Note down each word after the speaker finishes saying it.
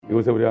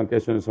이곳에 우리 함께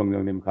해주신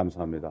성령님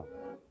감사합니다.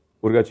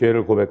 우리가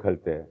죄를 고백할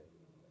때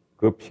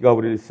그 피가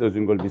우리를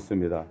씻어준 걸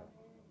믿습니다.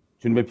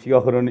 주님의 피가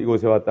흐르는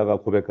이곳에 왔다가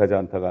고백하지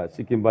않다가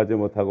씻김 받지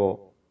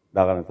못하고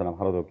나가는 사람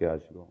하나도 없게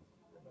하시고,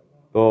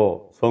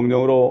 또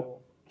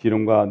성령으로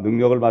기름과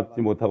능력을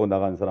받지 못하고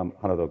나가는 사람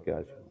하나도 없게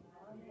하시고,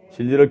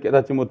 진리를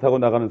깨닫지 못하고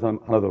나가는 사람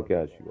하나도 없게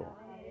하시고,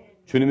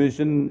 주님이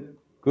주신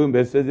그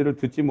메시지를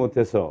듣지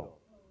못해서,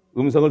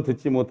 음성을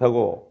듣지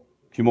못하고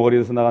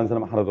귀머거리에서 나가는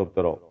사람 하나도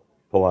없도록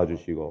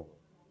도와주시고,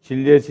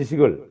 진리의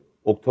지식을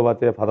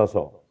옥토밭에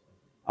받아서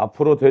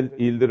앞으로 될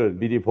일들을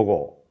미리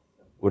보고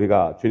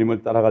우리가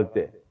주님을 따라갈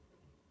때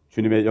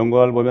주님의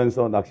영광을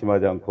보면서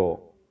낙심하지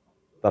않고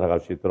따라갈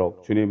수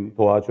있도록 주님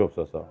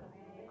도와주옵소서.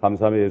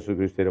 감사하며 예수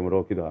그리스도의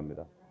이름으로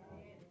기도합니다.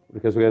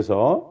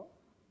 계속해서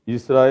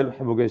이스라엘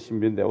회복의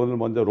신비인데, 오늘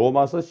먼저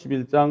로마서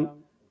 11장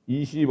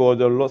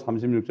 25절로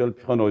 36절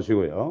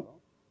펴놓으시고요.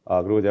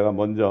 그리고 제가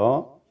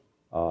먼저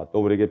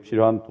또 우리에게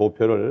필요한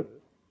도표를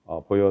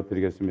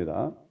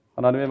보여드리겠습니다.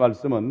 하나님의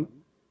말씀은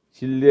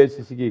진리의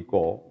지식이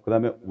있고, 그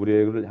다음에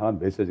우리를 향한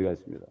메시지가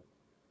있습니다.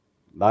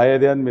 나에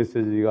대한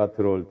메시지가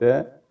들어올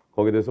때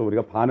거기에 대해서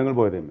우리가 반응을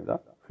보여야 됩니다.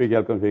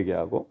 회개할 건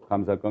회개하고,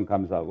 감사할 건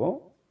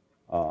감사하고,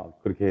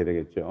 그렇게 해야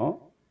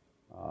되겠죠.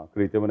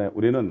 그렇기 때문에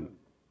우리는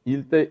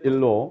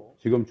 1대1로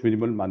지금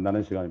주님을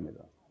만나는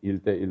시간입니다.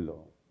 1대1로.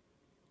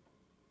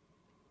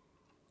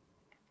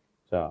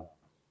 자,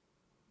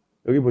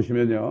 여기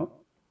보시면요,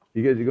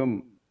 이게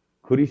지금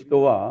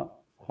그리스도와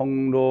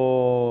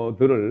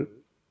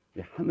성도들을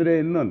하늘에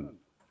있는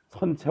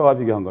천체와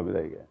비교한 겁니다.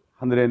 이게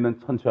하늘에 있는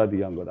천체와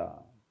비교한 거다.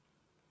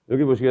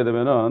 여기 보시게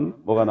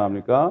되면은 뭐가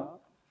나옵니까?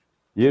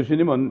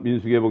 예수님은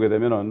민수기에 보게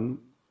되면은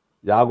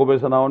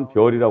야곱에서 나온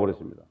별이라고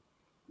그랬습니다.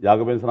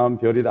 야곱에서 나온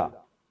별이다.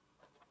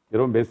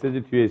 여러분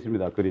메시지 뒤에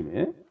있습니다.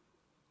 그림이.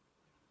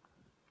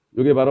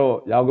 이게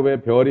바로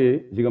야곱의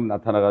별이 지금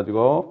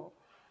나타나가지고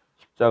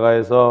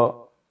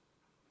십자가에서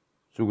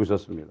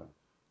죽으셨습니다.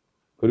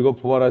 그리고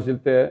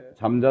부활하실 때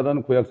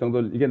잠자던 구약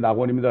성도들, 이게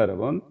낙원입니다,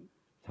 여러분.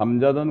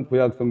 잠자던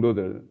구약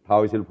성도들,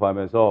 다윗을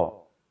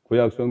포함해서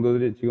구약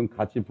성도들이 지금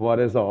같이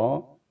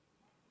부활했죠?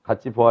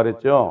 같이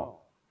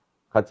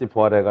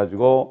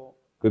부활해가지고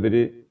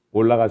그들이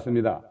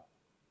올라갔습니다.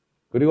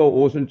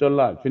 그리고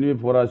오순절날 주님이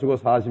부활하시고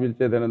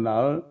 40일째 되는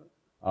날,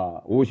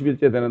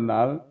 50일째 되는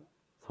날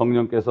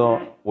성령께서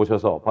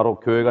오셔서 바로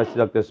교회가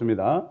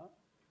시작됐습니다.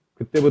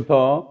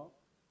 그때부터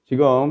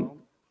지금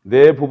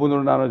네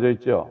부분으로 나눠져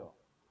있죠.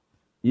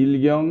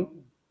 1경,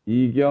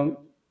 2경,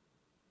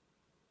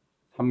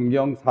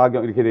 3경,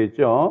 4경 이렇게 되어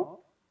있죠.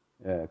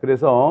 예,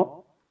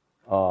 그래서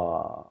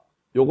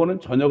요거는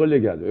저녁을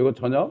얘기하죠. 요거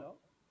저녁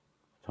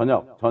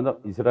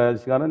이스라엘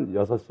시간은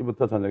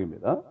 6시부터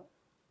저녁입니다.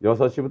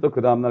 6시부터 그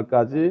다음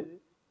날까지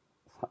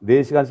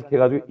 4시간씩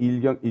해가지고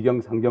 1경,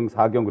 2경, 3경,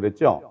 4경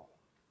그랬죠.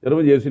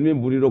 여러분 예수님이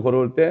물 위로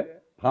걸어올 때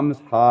밤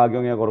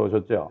 4경에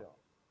걸어오셨죠.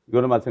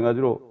 이거는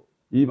마찬가지로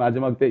이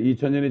마지막 때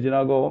 2000년이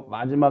지나고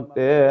마지막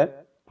때에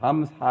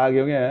밤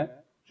 4경에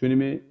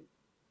주님이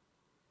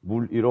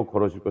물 위로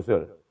걸어오실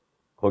것을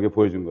거기에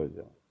보여준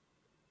거죠.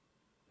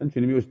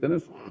 주님이 오실 때는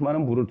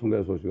수많은 물을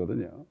통해서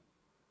오시거든요.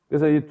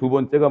 그래서 이 두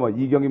번째가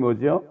이경이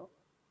뭐죠?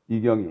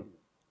 이경이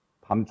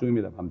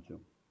밤중입니다. 밤중.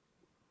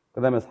 그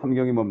다음에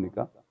 3경이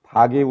뭡니까?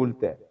 닭이 울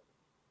때.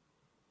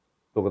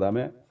 또 그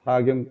다음에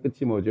 4경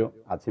끝이 뭐죠?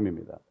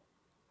 아침입니다.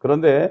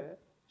 그런데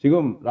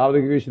지금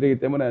라오디게아 교회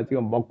시대이기 때문에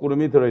지금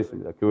먹구름이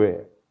들어있습니다.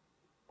 교회에.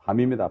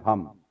 밤입니다.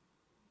 밤.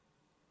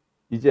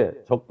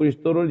 이제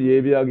적그리스도를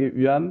예비하기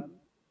위한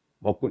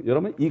먹구름.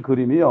 여러분 이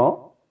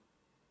그림이요,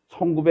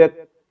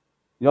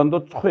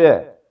 1900년도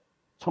초에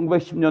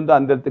 1910년도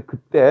안 될 때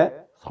그때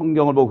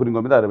성경을 보고 그린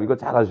겁니다. 여러분 이거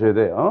잘 아셔야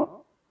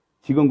돼요.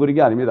 지금 그린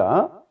게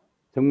아닙니다.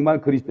 정말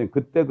그리스도인,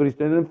 그때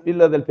그리스도인은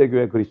필라델피아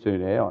교회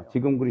그리스도인이에요.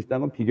 지금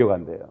그리스도인은 비교가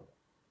안 돼요.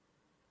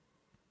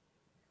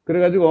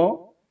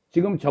 그래가지고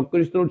지금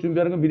적그리스도를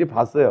준비하는 건 미리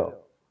봤어요.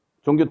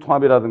 종교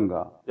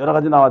통합이라든가 여러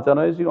가지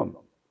나왔잖아요. 지금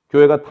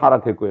교회가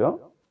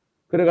타락했고요.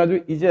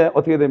 그래가지고 이제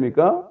어떻게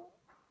됩니까?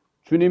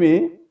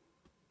 주님이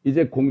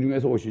이제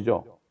공중에서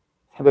오시죠.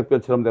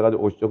 새벽별처럼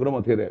돼가지고 오시죠. 그럼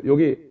어떻게 돼요?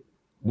 여기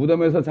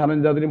무덤에서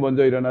자는 자들이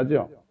먼저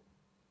일어나죠.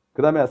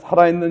 그 다음에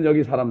살아있는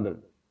여기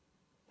사람들,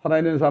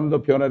 살아있는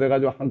사람도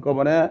변화돼가지고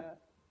한꺼번에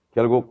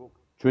결국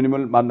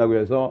주님을 만나기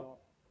위해서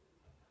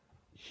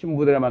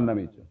신부들의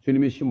만남이 있죠.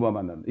 주님이 신부와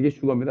만난다. 이게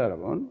휴거입니다,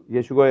 여러분.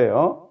 이게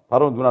휴거예요.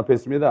 바로 눈앞에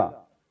있습니다.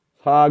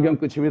 사경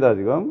끝입니다,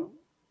 지금.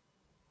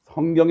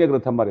 성경에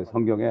그렇단 말이에요,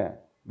 성경에.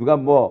 누가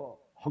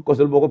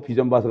헛것을 보고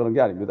비전 봐서 그런 게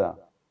아닙니다.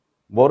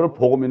 뭐를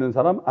보고 믿는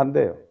사람 안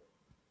돼요.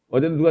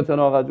 어제는 누가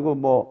전화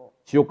와가지고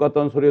지옥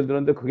갔다 온 소리를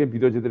들었는데 그게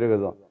믿어지더래요.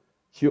 그래서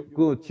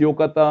지옥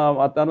갔다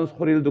왔다는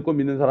소리를 듣고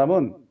믿는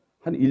사람은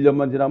한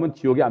 1년만 지나면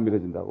지옥이 안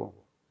믿어진다고.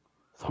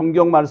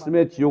 성경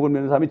말씀에 지옥을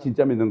믿는 사람이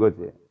진짜 믿는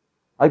거지.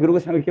 그리고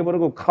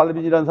생각해보라고,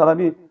 칼빈이라는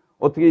사람이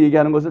어떻게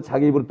얘기하는 것을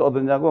자기 입으로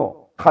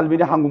떠드냐고.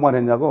 칼빈이 한국말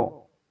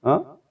했냐고.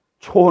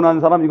 초혼한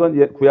사람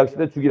이건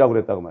구약시대 죽이라고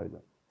그랬다고 말이죠.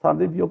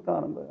 사람들이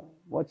미혹당하는 거야.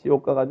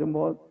 지옥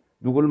가가지고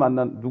누구를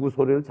누구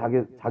소리를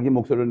자기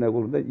목소리를 내고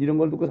그러는데 이런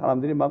걸 듣고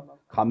사람들이 막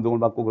감동을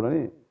받고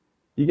그러니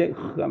이게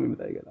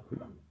흑암입니다. 이게 다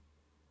흑암.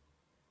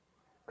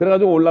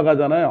 그래가지고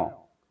올라가잖아요.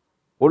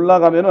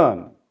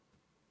 올라가면은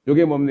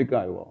이게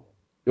뭡니까?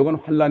 이건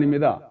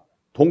환란입니다.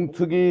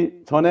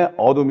 동트기 전에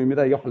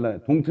어둠입니다. 이게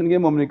환란이에요. 동트는 게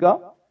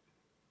뭡니까?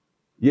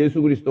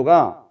 예수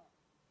그리스도가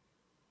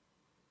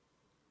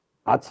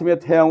아침에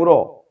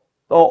태양으로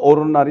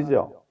떠오르는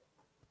날이죠.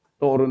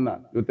 떠오르는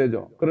날,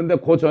 이때죠. 그런데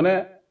그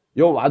전에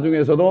이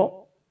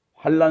와중에서도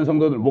환란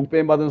성도들,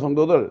 목배임 받은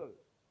성도들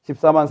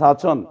 14만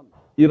 4천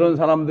이런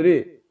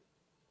사람들이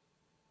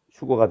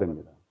휴거가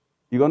됩니다.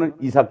 이거는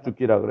이삭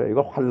죽기라 그래요.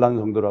 이거 환란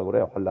성도라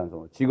그래요. 환란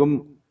성도.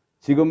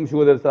 지금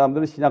휴거될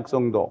사람들은 신약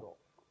성도.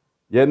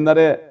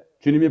 옛날에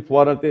주님이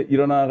부활할 때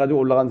일어나 가지고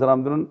올라간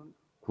사람들은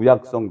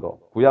구약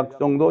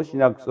성도,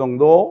 신약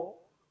성도,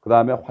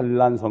 그다음에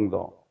환란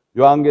성도.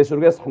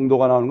 요한계시록에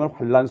성도가 나오는 건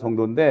환란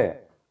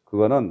성도인데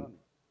그거는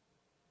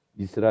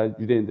이스라엘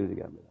유대인들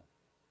얘기합니다.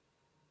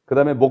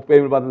 그다음에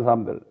목배임을 받은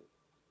사람들.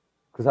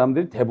 그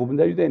사람들이 대부분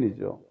다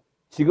유대인이죠.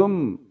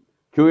 지금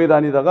교회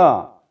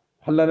다니다가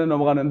환란에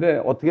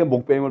넘어가는데 어떻게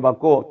목배임을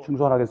받고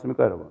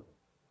충성하겠습니까, 여러분?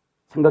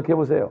 생각해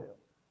보세요.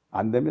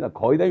 안 됩니다.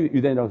 거의 다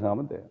유대인이라고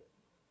생각하면 돼요.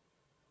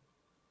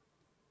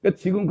 그러니까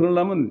지금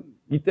그러려면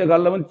이때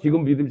가려면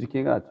지금 믿음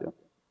지키는 게 낫죠.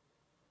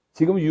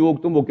 지금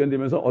유혹도 못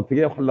견디면서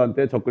어떻게 환란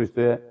때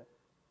적그리스도의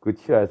그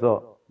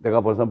치하에서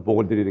내가 벌써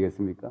목을 들여야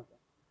되겠습니까?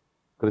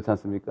 그렇지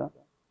않습니까?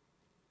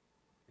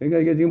 그러니까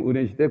이게 지금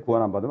은혜 시대에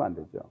구원 안 받으면 안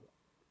되죠.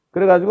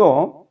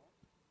 그래가지고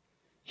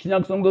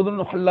신약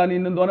성도들은 환란이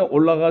있는 동안에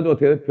올라가가지고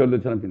어떻게 돼?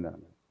 별들처럼 빛나는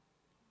거예요.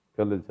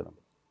 별들처럼.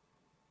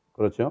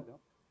 그렇죠?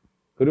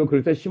 그리고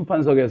그럴 때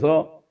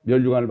심판석에서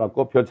멸류관을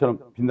받고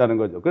별처럼 빛나는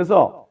거죠.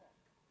 그래서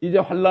이제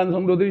환란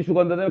성도들이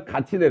휴거되면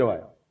같이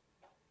내려와요.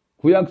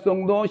 구약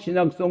성도,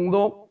 신약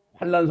성도,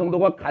 환란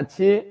성도가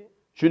같이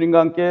주님과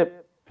함께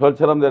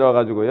별처럼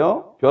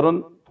내려와가지고요.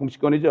 별은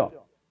통치권이죠.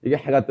 이게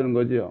해가 뜨는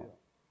거지요.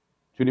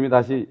 주님이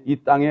다시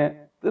이 땅에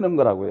뜨는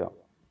거라고요.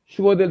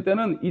 휴거될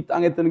때는 이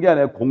땅에 뜨는 게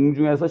아니라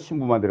공중에서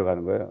신부만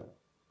내려가는 거예요.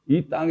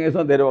 이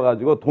땅에서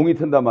내려와가지고 동이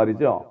튼단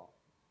말이죠.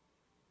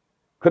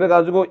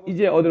 그래가지고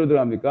이제 어디로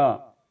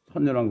들어갑니까?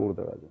 천년왕국으로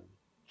들어가죠.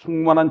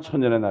 충만한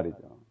천년의 날이죠.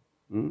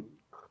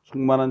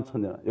 충만한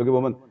천년. 여기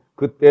보면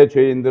그때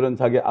죄인들은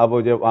자기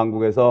아버지의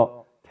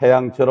왕국에서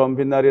태양처럼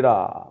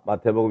빛나리라.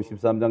 마태복음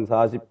 13장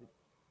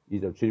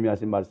 42절 주님이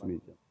하신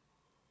말씀이죠.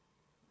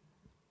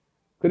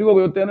 그리고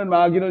이때는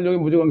마귀를 여기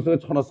무지광석에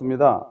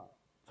쳐넣습니다.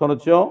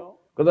 쳐넣죠?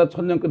 그러다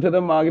천년 끝에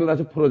되면 마귀를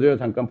다시 풀어줘요.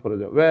 잠깐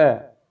풀어줘요.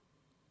 왜?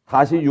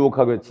 다시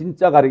유혹하고요.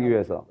 진짜 가리기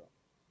위해서.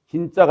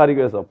 진짜 가리기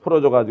위해서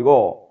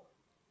풀어줘가지고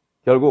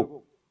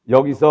결국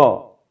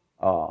여기서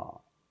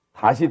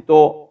다시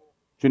또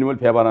주님을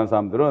배반한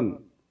사람들은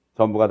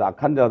전부가 다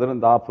악한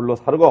자들은 다 불로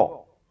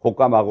사르고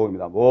곡과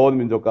마곡입니다. 모든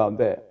민족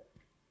가운데.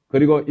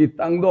 그리고 이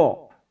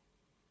땅도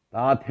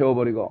다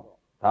태워버리고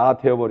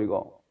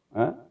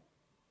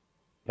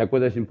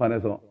백보자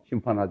심판에서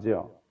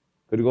심판하지요.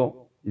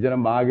 그리고 이제는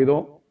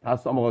마귀도 다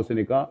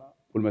써먹었으니까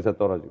불못에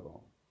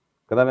떨어지고,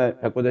 그 다음에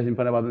백보자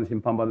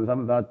심판받은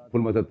사람은 다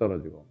불못에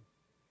떨어지고,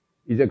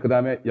 이제 그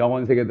다음에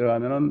영원 세계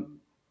들어가면은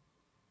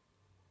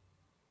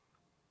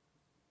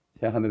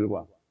새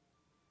하늘과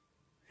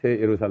새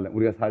예루살렘,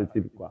 우리가 살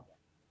집과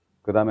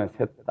그 다음에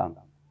새 땅,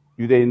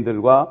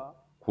 유대인들과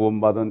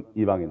구원받은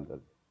이방인들,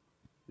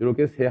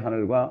 이렇게 새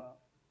하늘과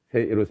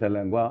새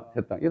예루살렘과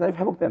새 땅, 이게 다시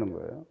회복되는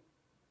거예요.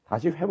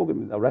 다시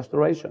회복입니다.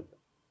 restoration.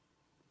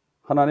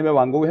 하나님의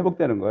왕국이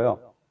회복되는 거예요.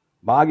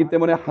 마귀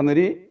때문에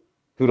하늘이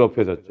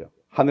더럽혀졌죠.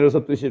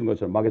 하늘에서 뜨시는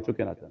것처럼 마귀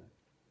쫓겨났잖아요.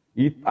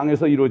 이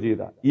땅에서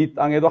이루어지이다. 이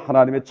땅에도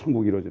하나님의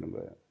천국이 이루어지는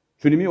거예요.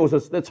 주님이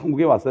오셨을 때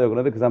천국에 왔어요.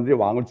 그런데 그 사람들이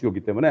왕을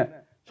죽였기 때문에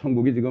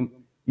천국이 지금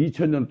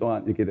 2000년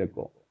동안 이렇게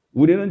됐고,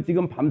 우리는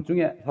지금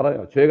밤중에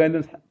살아요. 죄가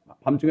있는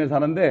밤중에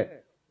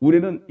사는데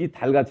우리는 이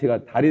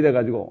달같이가 달이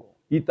돼가지고,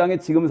 이 땅에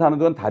지금 사는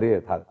동안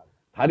달이에요.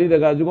 달이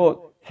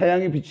돼가지고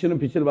태양이 비치는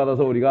빛을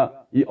받아서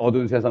우리가 이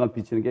어두운 세상을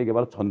비치는 게 이게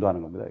바로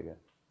전도하는 겁니다.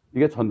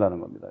 이게 전도하는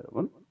겁니다,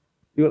 여러분.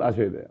 이걸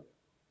아셔야 돼요.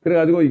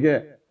 그래가지고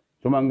이게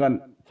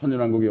조만간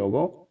천년왕국이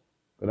오고,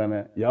 그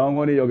다음에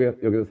영원히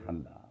여기서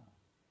산다.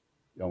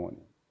 영원히.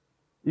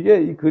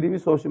 이게 이 그림이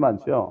수없이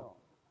많죠.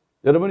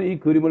 여러분이 이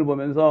그림을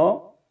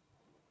보면서,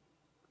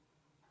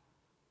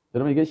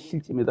 여러분 이게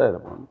실제입니다,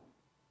 여러분.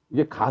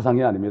 이게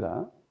가상이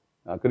아닙니다.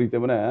 그렇기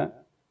때문에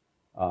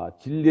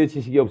진리의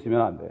지식이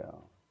없으면 안 돼요.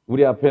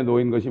 우리 앞에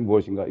놓인 것이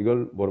무엇인가,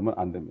 이걸 모르면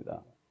안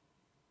됩니다.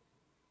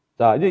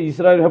 자, 이제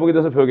이스라엘 회복에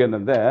대해서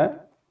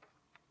배우겠는데,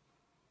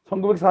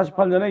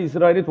 1948년에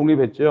이스라엘이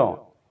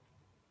독립했죠.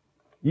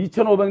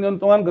 2500년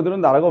동안 그들은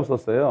나라가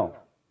없었어요.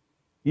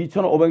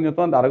 2500년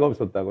동안 나라가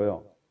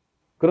없었다고요.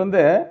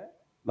 그런데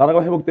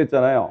나라가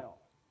회복됐잖아요.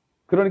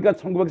 그러니까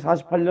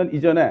 1948년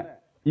이전에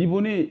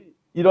이분이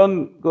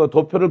이런 그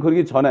도표를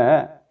그리기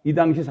전에 이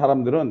당시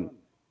사람들은,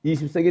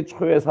 20세기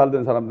초에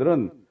살던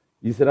사람들은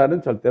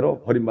이스라엘은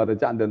절대로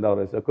버림받지 안 된다고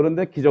그랬어요.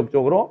 그런데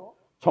기적적으로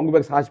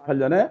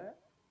 1948년에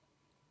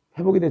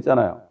회복이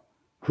됐잖아요.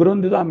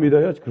 그런데도 안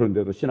믿어요.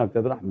 그런데도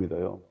신학자들은 안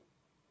믿어요.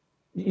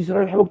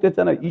 이스라엘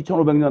회복됐잖아요.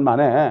 2500년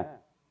만에.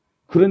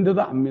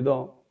 그런데도 안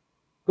믿어.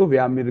 그거 왜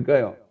안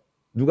믿을까요?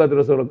 누가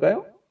들어서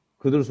그럴까요?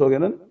 그들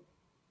속에는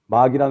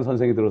마귀라는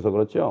선생이 들어서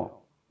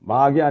그렇죠.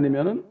 마귀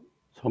아니면은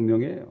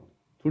성령이에요.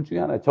 둘 중에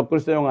하나예요.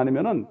 적그리스도 영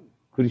아니면은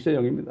그리스도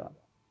영입니다.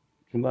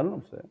 중간은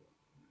없어요.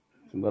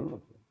 중간은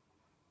없어요.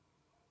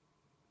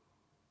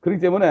 그렇기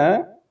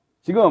때문에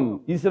지금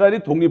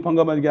이스라엘이 독립한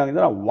것만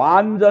아니라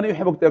완전히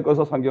회복될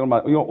것을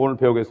성경을 이거 오늘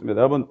배우겠습니다.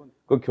 여러분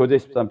그 교재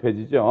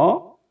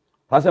 13페이지죠.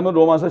 다시 한번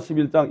로마서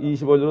 11장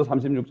 25절로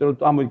 36절을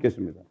또 한번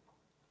읽겠습니다.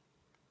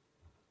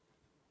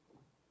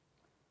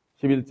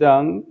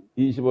 11장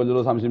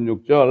 25절로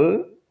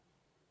 36절.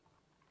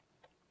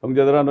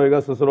 형제들아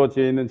너희가 스스로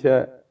지혜 있는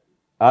채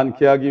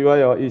안케 하기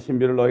위하여 이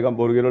신비를 너희가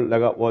모르기를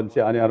내가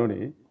원치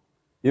아니하노니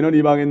이는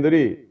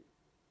이방인들이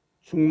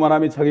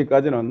충만함이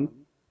차기까지는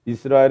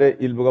이스라엘의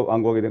일부가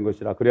완고하게 된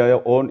것이라.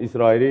 그리하여 온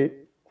이스라엘이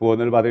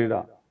구원을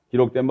받으리라.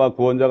 기록된 바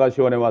구원자가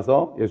시온에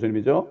와서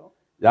예수님이죠.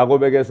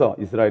 야곱에게서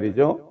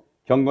이스라엘이죠.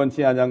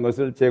 경건치 아니한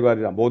것을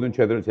제거하리라. 모든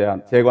죄들을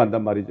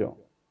제거한단 말이죠.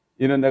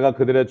 이는 내가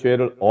그들의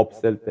죄를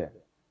없앨 때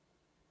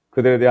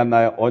그들에 대한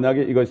나의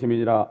언약이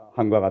이것임이니라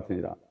한과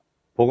같으니라.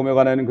 복음에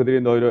관하여는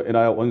그들이 너희로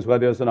인하여 원수가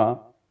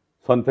되었으나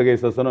선택에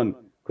있어서는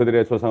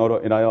그들의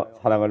조상으로 인하여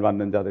사랑을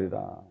받는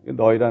자들이라.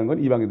 너희라는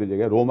건 이방인들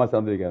얘기예요. 로마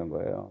사람들 얘기하는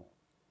거예요.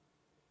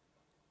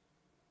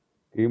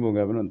 그게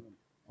뭔가면은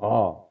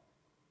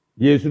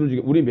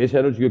예수를 우리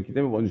메시아를 죽였기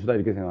때문에 원수다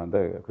이렇게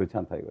생각한다. 그렇지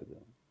않다 이거죠.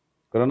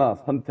 그러나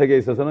선택에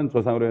있어서는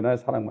조상으로 인하여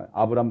사랑만.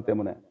 아브라함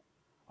때문에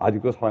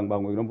아직도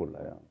사랑받는 거는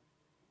몰라요.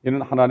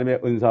 이는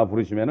하나님의 은사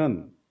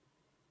부르시면은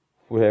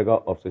후회가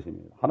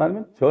없으십니다.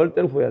 하나님은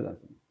절대로 후회하지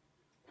않습니다.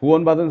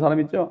 구원받은 사람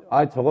있죠?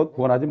 저거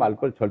구원하지 말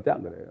걸 절대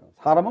안 그래요.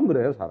 사람은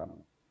그래요, 사람은.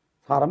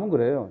 사람은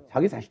그래요.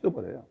 자기 자식도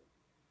그래요.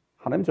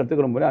 하나님 절대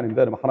그런 분이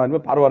아닙니다. 여러분,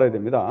 하나님을 바로 알아야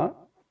됩니다.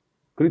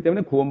 그렇기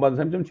때문에 구원받은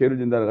사람이 좀 죄를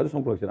진다 해가지고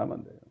손가락질 하면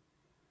안 돼요.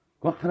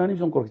 그건 하나님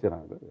손가락질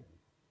하는 거예요.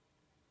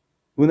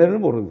 은혜를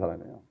모르는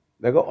사람이에요.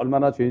 내가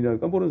얼마나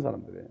죄인이니까 모르는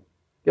사람들이에요.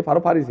 그게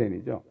바로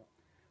바리새인이죠.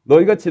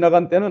 너희가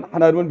지나간 때는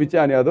하나님을 믿지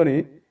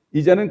아니하더니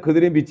이제는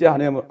그들이 믿지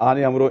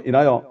아니함으로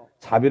인하여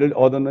자비를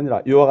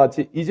얻었느니라. 이와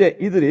같이 이제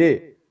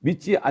이들이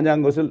믿지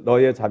아니한 것을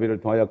너희의 자비를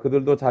통하여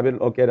그들도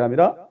자비를 얻게 하려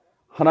함이라.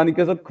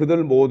 하나님께서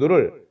그들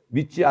모두를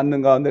믿지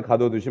않는 가운데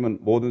가둬두시면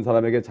모든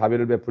사람에게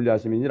자비를 베풀려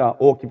하심이니라.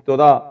 오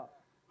깊도다.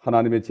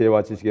 하나님의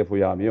지혜와 지식에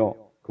부여하며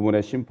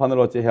그분의 심판을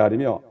어찌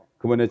헤아리며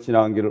그분의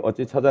지나간 길을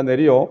어찌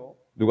찾아내리요.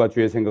 누가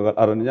주의 생각을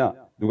알았느냐.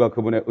 누가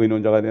그분의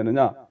의논자가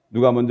되느냐.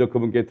 누가 먼저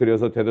그분께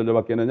들여서 되돌려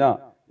받겠느냐.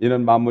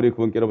 이는 만물이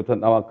그분께로부터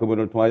나와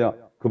그분을 통하여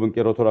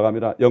그분께로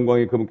돌아갑니다.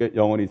 영광이 그분께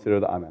영원히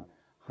있으려다. 아멘.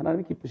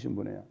 하나님이 기쁘신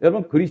분이에요.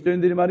 여러분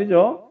그리스도인들이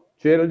말이죠.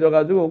 죄를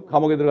져가지고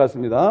감옥에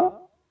들어갔습니다.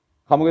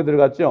 감옥에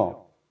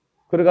들어갔죠.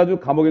 그래가지고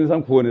감옥에 있는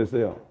사람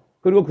구원했어요.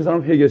 그리고 그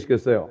사람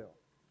회개시켰어요.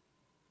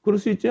 그럴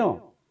수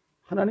있죠.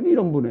 하나님이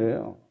이런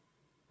분이에요.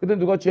 근데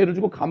누가 죄를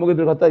지고 감옥에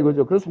들어갔다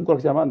이거죠. 그래서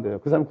손가락질 하면 안 돼요.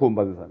 그 사람이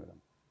구원받은 사람이라.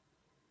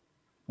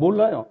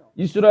 몰라요.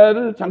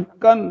 이스라엘을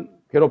잠깐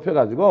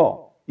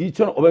괴롭혀가지고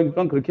 2500년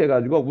동안 그렇게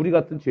해가지고 우리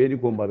같은 죄인이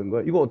구원받은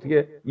거예요. 이거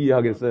어떻게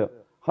이해하겠어요?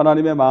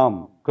 하나님의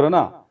마음.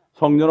 그러나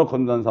성령으로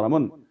건너는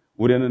사람은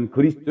우리는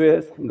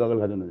그리스도의 생각을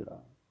가졌느니라.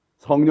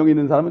 성령이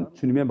있는 사람은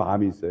주님의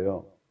마음이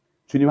있어요.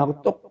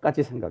 주님하고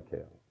똑같이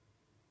생각해요.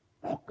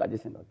 똑같이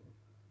생각해요.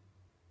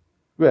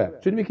 왜?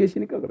 주님이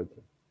계시니까 그렇죠.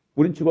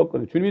 우린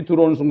죽었거든요. 주님이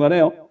들어오는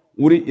순간에요.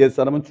 우리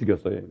옛사람은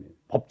죽였어요. 이미.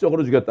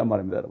 법적으로 죽였단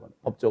말입니다. 여러분.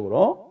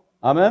 법적으로.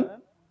 아멘.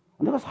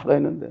 내가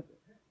살아있는데.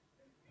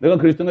 내가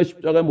그리스도의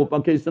십자가에 못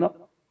박혀 있으나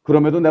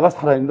그럼에도 내가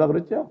살아있는다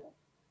그랬죠.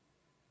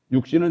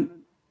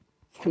 육신은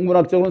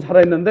생물학적으로는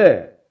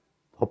살아있는데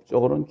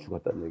법적으로는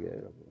죽었다는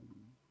얘기예요.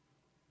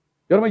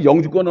 여러분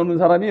영주권 없는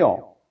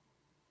사람이요.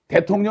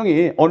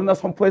 대통령이 어느 날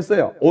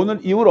선포했어요.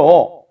 오늘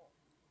이후로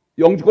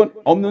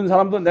영주권 없는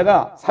사람도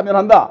내가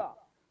사면한다.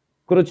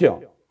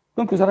 그렇죠.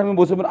 그럼 그 사람의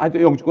모습은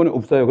아직도 영주권이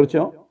없어요.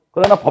 그렇죠.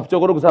 그러나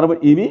법적으로 그 사람은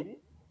이미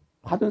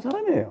받은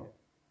사람이에요.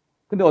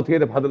 근데 어떻게 해야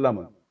돼?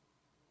 받으려면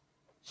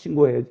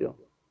신고해야죠.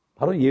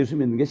 바로 예수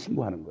믿는 게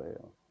신고하는 거예요.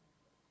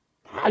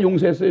 다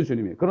용서했어요,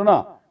 주님이.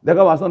 그러나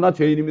내가 와서 나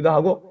죄인입니다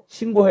하고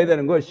신고해야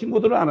되는 거예요.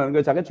 신고들을 안 하는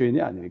거예요. 자기가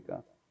죄인이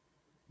아니니까.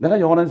 내가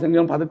영원한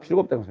생명을 받을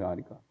필요가 없다고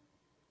생각하니까.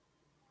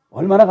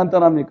 얼마나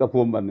간단합니까?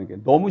 구원받는 게.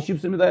 너무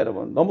쉽습니다,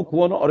 여러분. 너무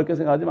구원을 어렵게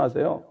생각하지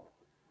마세요.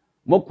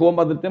 뭐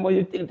구원받을 때 뭐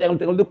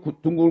띵땡땡땡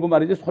둥글고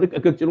말이지 소리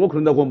꽥꽥 지르고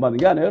그런다고 구원받는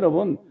게 아니에요,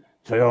 여러분.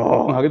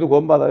 조용하게도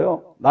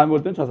구원받아요. 남이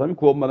볼 땐 저 사람이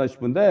구원받아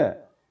싶은데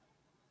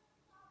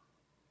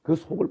그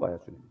속을 봐야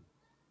주님.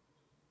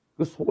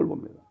 그 속을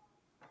봅니다.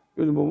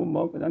 요즘 보면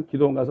뭐 그냥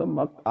기도원 가서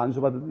막 안수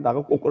받을 때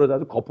나가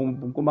꼬꾸라져서 거품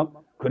붓고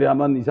막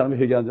그래야만 이 사람이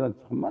회개하는 줄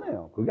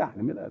천만에요. 그게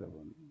아닙니다,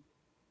 여러분.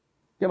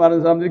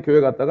 많은 사람들이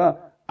교회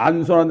갔다가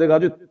안수하는 데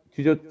가지고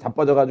뒤져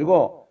자빠져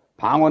가지고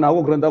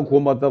방언하고 그런다고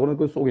구원받았다고 그러는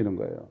그 속이는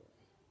거예요.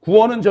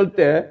 구원은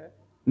절대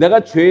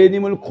내가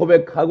죄인임을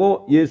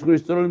고백하고 예수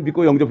그리스도를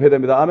믿고 영접해야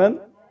됩니다.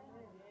 아멘.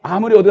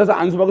 아무리 어디 가서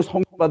안수받고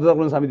성령 받으라고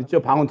그러는 사람이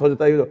있죠. 방언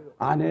터졌다 이거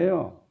안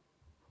해요.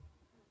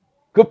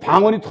 그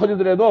방언이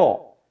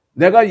터지더라도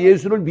내가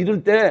예수를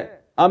믿을 때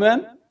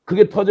아멘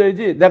그게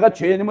터져야지. 내가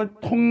죄인임을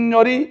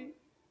통렬히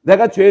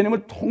내가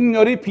죄인임을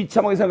통렬히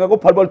비참하게 생각하고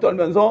벌벌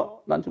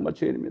떨면서 난 정말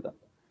죄인입니다.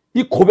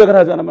 이 고백을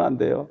하지 않으면 안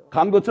돼요.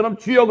 강도처럼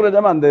주여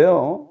그러자면 안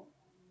돼요.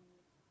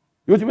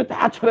 요즘에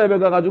다 철회배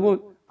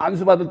가가지고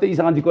안수 받을 때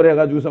이상한 짓거리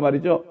해가지고서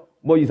말이죠.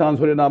 뭐 이상한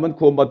소리 나면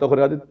구원받다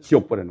그래가지고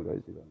지옥 보내는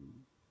거예요, 지금.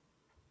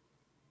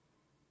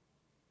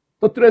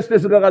 또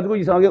트레스를 해가지고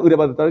이상하게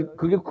의뢰받았다.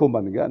 그게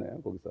구원받는 게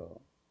아니에요, 거기서.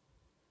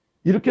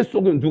 이렇게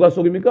속이면 누가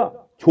속입니까?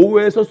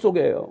 교회에서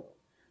속여요.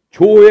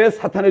 교회에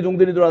사탄의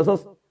종들이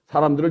들어와서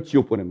사람들을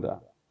지옥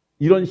보냅니다.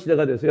 이런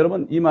시대가 됐어요.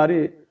 여러분, 이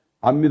말이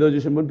안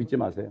믿어주신 분 믿지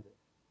마세요.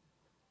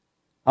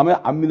 아마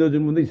안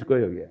믿어주는 분도 있을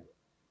거예요, 여기에.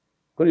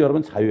 그럼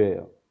여러분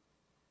자유예요.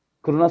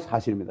 그러나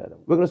사실입니다,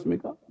 여러분. 왜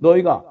그렇습니까?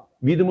 너희가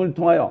믿음을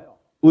통하여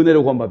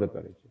은혜로 구원받았다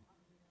그랬죠.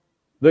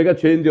 너희가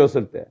죄인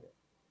되었을 때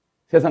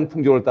세상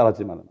풍조를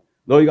따랐지만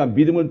너희가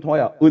믿음을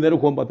통하여 은혜로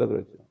구원받았다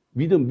그랬죠.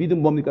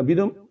 믿음 뭡니까?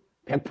 믿음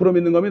 100%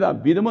 믿는 겁니다.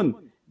 믿음은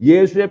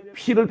예수의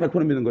피를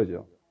 100% 믿는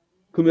거죠.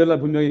 금요일날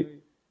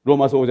분명히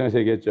로마서 5장에서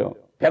얘기했죠.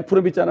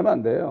 100% 믿지 않으면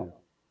안 돼요.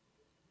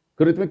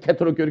 그렇기 때문에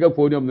캐톨릭 교리가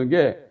구원이 없는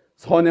게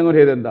선행을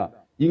해야 된다.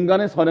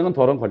 인간의 선행은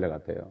더러운 걸레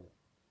같아요.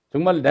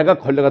 정말 내가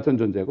걸레 같은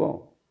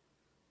존재고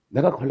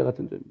내가 걸레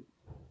같은 존재입니다.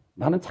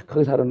 나는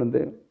착하게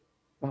살았는데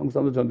한국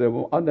사람들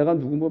전대보면 내가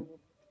누구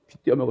뭐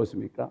피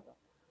떼어먹었습니까?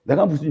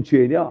 내가 무슨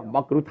죄냐?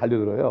 막 그러고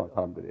달려들어요,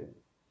 사람들이.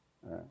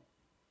 예.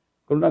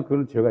 그러나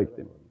그건 죄가 있기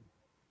때문에.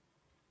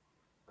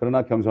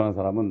 그러나 겸손한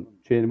사람은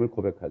죄인임을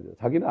고백하죠.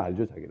 자기는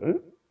알죠,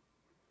 자기를.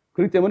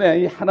 그렇기 때문에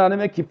이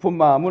하나님의 깊은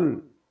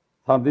마음을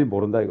사람들이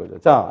모른다 이거죠.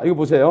 자, 이거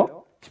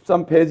보세요.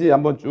 13페이지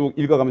한번 쭉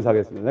읽어가면서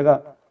하겠습니다.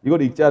 내가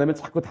이걸 읽지 않으면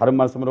자꾸 다른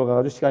말씀으로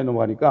가가지고 시간이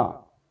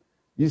넘어가니까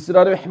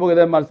이스라엘의 회복에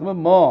대한 말씀은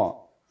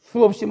뭐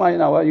수없이 많이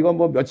나와요. 이건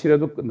뭐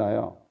며칠에도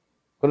끝나요.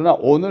 그러나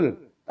오늘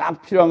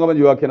딱 필요한 것만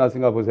요약해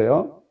놨으니까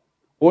보세요.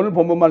 오늘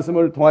본문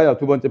말씀을 통하여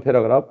두 번째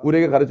패러그래프,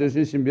 우리에게 가르쳐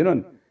주신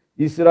신비는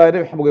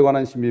이스라엘의 회복에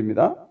관한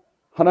신비입니다.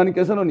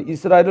 하나님께서는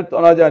이스라엘을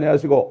떠나지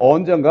아니하시고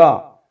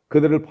언젠가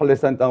그들을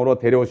팔레스타인 땅으로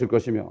데려오실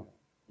것이며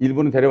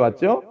일부는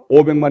데려왔죠.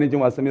 500만이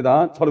지금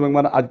왔습니다.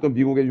 1500만은 아직도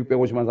미국에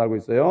 650만 살고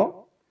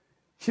있어요.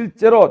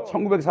 실제로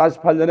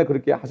 1948년에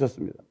그렇게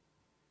하셨습니다.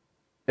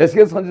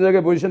 에스겔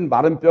선지자에게 보이신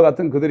마른 뼈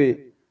같은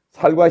그들이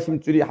살과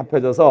힘줄이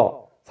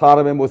합해져서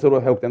사람의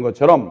모습으로 회복된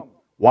것처럼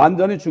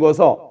완전히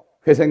죽어서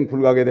회생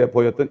불가하게 돼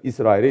보였던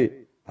이스라엘이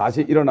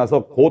다시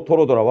일어나서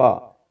고토로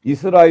돌아와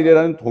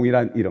이스라엘이라는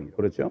동일한 이름,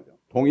 그렇죠?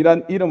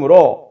 동일한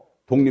이름으로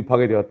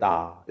독립하게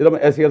되었다. 여러분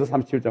에스겔서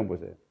 37장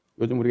보세요.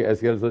 요즘 우리가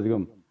에스겔서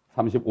지금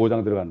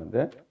 35장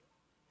들어갔는데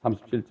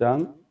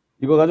 37장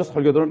이거 가지고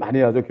설교들을 많이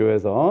하죠,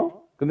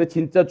 교회에서. 근데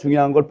진짜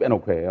중요한 걸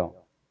빼놓고 해요.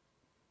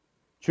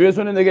 주의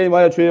손이 내게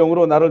임하여 주의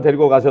영으로 나를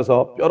데리고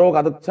가셔서 뼈로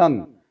가득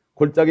찬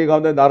골짜기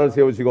가운데 나를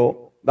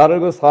세우시고 나를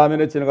그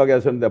사면에 지나가게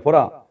하셨는데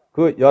보라,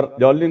 그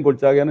열린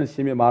골짜기에는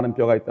심히 많은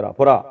뼈가 있더라.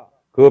 보라,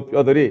 그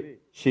뼈들이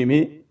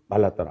심히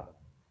말랐더라.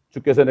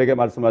 주께서 내게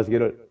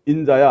말씀하시기를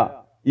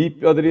인자야 이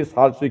뼈들이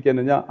살 수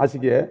있겠느냐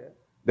하시기에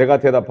내가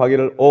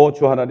대답하기를 오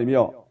주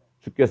하나님이여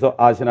주께서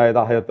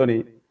아시나이다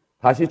하였더니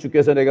다시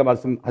주께서 내게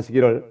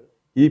말씀하시기를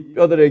이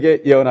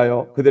뼈들에게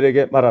예언하여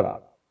그들에게 말하라.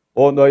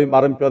 오 너희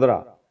마른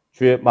뼈들아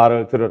주의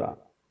말을 들으라.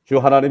 주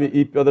하나님이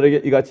이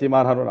뼈들에게 이같이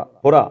말하노라.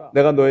 보라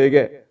내가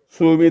너희에게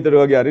숨이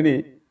들어가게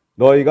하리니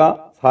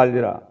너희가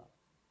살리라.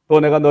 또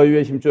내가 너희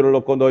위에 힘줄을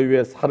넣고 너희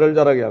위에 살을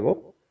자라게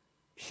하고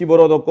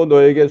피부로 덮고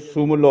너희에게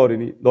숨을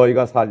넣으리니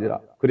너희가 살리라.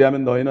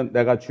 그리하면 너희는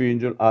내가 주인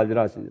줄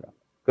알리라 하시니라.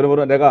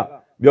 그러므로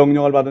내가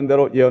명령을 받은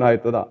대로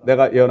예언하였도다.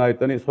 내가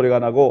예언하였더니 소리가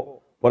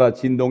나고 보라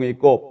진동이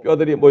있고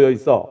뼈들이 모여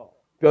있어.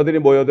 뼈들이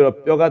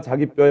모여들어 뼈가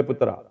자기 뼈에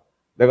붙더라.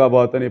 내가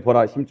보았더니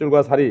보라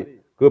힘줄과 살이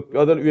그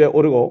뼈들 위에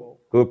오르고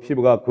그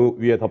피부가 그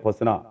위에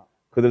덮었으나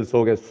그들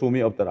속에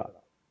숨이 없더라.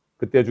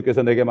 그때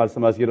주께서 내게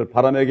말씀하시기를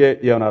바람에게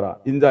예언하라.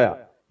 인자야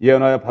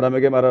예언하여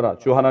바람에게 말하라.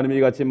 주 하나님이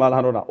이같이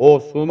말하노라. 오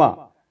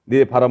수마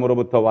네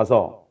바람으로부터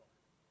와서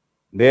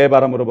내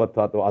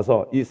바람으로부터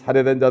와서 이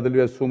살해된 자들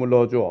위에 숨을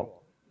넣어주어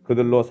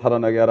그들로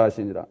살아나게 하라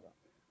하시니라.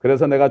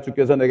 그래서 내가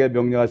주께서 내게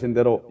명령하신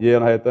대로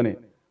예언하였더니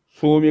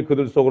숨이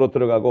그들 속으로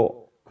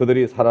들어가고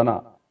그들이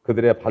살아나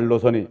그들의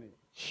발로선이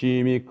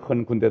심히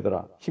큰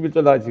군대더라.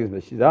 11절 다시 읽겠습니다.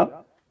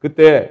 시작.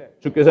 그때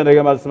주께서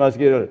내게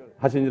말씀하시기를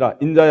하시니라.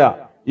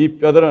 인자야 이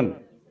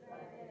뼈들은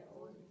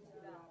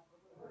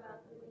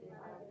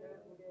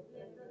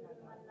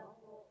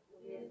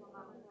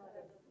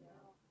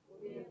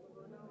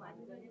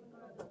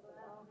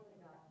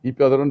이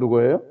뼈들은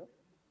누구예요?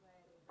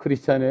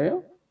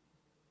 크리스찬이에요?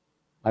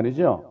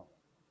 아니죠.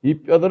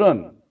 이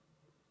뼈들은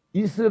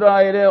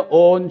이스라엘의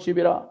온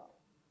집이라.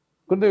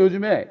 그런데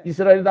요즘에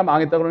이스라엘이 다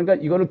망했다 그러니까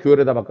이거를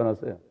교회에다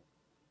바꿔놨어요.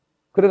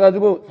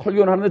 그래가지고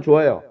설교는 하는데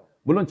좋아요.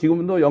 물론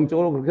지금도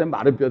영적으로 그렇게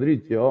마른 뼈들이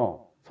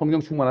있죠.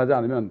 성령 충만하지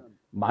않으면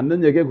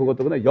맞는 얘기에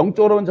그것도 그냥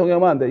영적으로는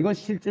정하면 안 돼. 이건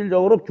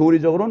실질적으로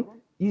교리적으로는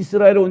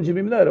이스라엘의 온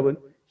집입니다, 여러분.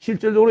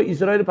 실질적으로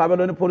이스라엘이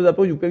바벨론에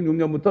포로잡고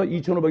 606년부터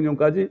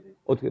 2500년까지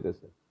어떻게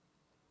됐어요?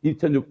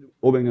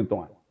 2500년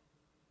동안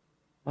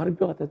마른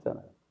뼈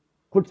같았잖아요.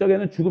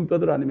 골짜기에는 죽은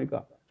뼈들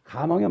아닙니까?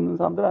 가망이 없는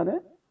사람들 안 해?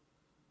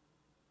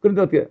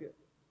 그런데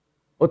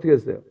어떻게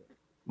했어요?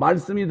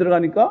 말씀이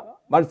들어가니까,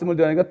 말씀을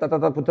들어가니까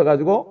따다닥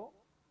붙어가지고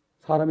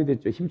사람이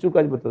됐죠.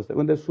 힘줄까지 붙었어요.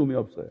 근데 숨이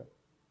없어요.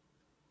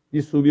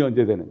 이 숨이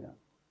언제 되느냐?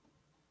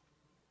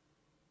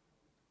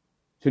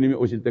 주님이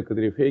오실 때,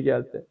 그들이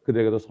회개할 때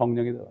그들에게도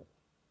성령이 들어가요.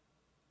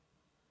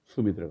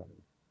 숨이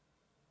들어갑니다.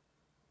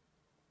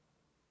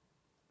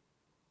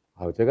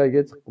 제가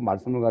이게 자꾸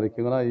말씀을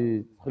가리키거나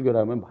이 설교를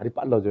하면 말이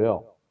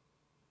빨라져요.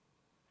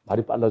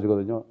 말이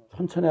빨라지거든요.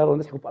 천천히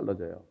하라는데 자꾸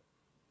빨라져요.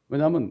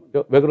 왜냐하면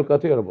왜 그럴 것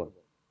같아요, 여러분?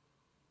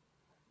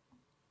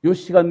 요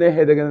시간 내에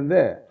해야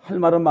되겠는데 할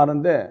말은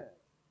많은데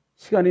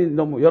시간이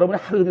너무, 여러분이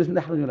하루 종일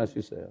있으면 하루 종일 할 수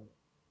있어요.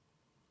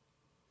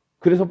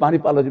 그래서 많이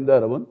빨라집니다,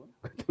 여러분.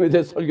 그때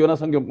이제 설교나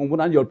성경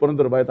공부는 한 10번은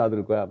들어봐야 다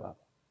들을 거야,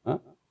 아마.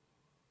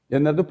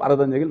 옛날에도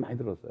빠르다는 얘기를 많이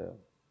들었어요.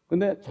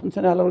 근데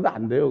천천히 하려고 해도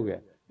안 돼요,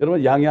 그게.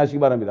 여러분 양해하시기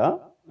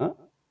바랍니다.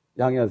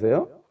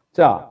 양해하세요.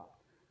 자,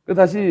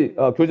 다시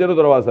교재로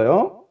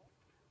돌아와서요.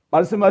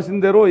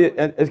 말씀하신 대로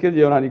에스겔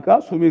예언하니까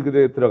숨이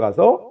그대로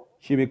들어가서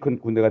힘이 큰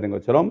군대가 된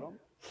것처럼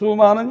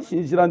수많은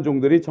신실한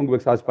종들이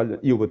 1948년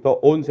이후부터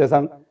온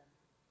세상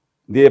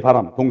네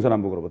바람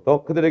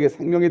동서남북으로부터 그들에게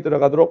생명이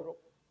들어가도록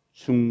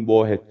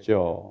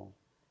중보했죠.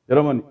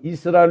 여러분,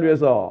 이스라엘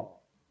위해서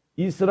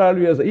이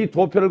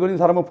도표를 그린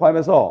사람을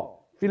포함해서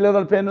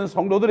필라델피아에 있는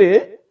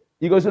성도들이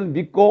이것을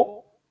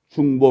믿고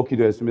중보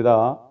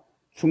기도했습니다.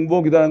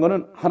 중보 기도하는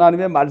것은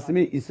하나님의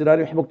말씀이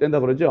이스라엘이 회복된다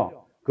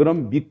그러죠.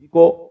 그럼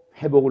믿고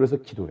회복을 해서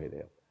기도해야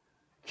돼요.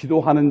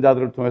 기도하는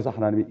자들을 통해서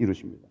하나님이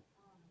이루십니다.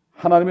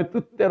 하나님의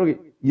뜻대로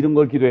이런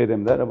걸 기도해야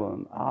됩니다,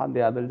 여러분.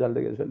 내 아들 잘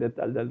되게 해서, 내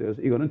딸 잘 되게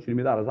해서. 이거는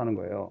주님이 알아서 하는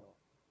거예요.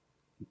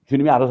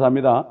 주님이 알아서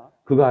합니다.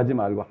 그거 하지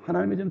말고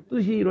하나님의 좀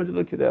뜻이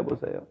이루어지도록 기도해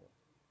보세요.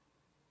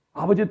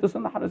 아버지의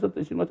뜻은 하늘에서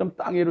뜻인 것처럼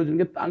땅에 이루어지는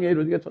게, 땅에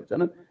이루어지는 게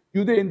첫째는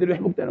유대인들이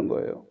회복되는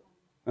거예요.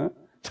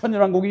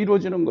 천년왕국이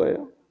이루어지는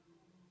거예요.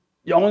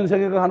 영원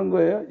세계가 가는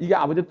거예요. 이게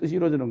아버지의 뜻이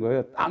이루어지는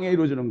거예요. 땅에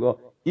이루어지는 거.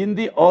 In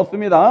the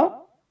earth입니다.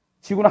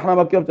 지구는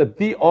하나밖에 없죠.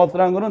 The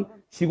earth라는 거는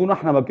지구는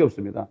하나밖에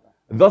없습니다.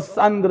 The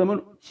sun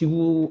그러면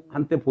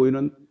지구한테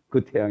보이는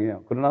그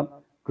태양이에요. 그러나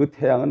그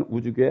태양은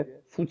우주계에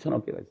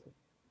수천억 개가 있어요.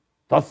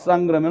 The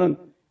sun 그러면은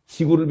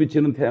지구를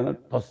비치는 태양을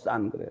The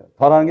sun 그래요.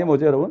 더라는 게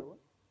뭐죠, 여러분?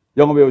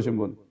 영어 배우신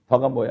분.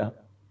 더가 뭐야?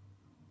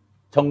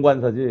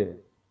 정관사지.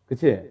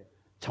 그치?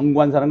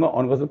 정관사라는 건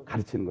어느 것을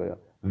가르치는 거예요.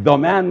 The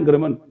man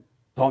그러면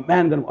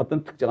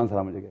어떤 특정한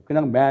사람을 얘기해요.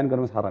 그냥 man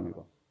그러면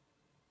사람이고.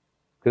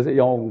 그래서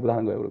영어 공부도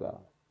하는 거예요, 우리가.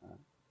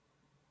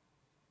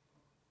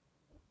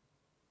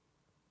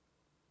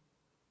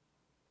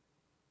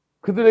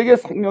 그들에게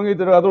생명이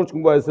들어가도록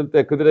중보했을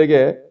때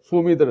그들에게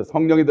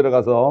성령이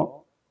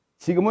들어가서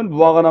지금은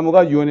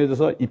무화과나무가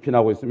유연해져서 잎이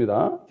나고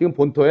있습니다. 지금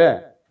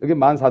본토에 여기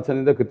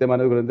 14,000인데 그때만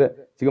해도 그런데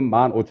지금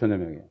 15,000여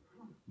명이에요.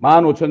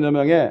 15,000여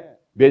명의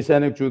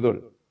메시아닉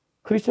주들,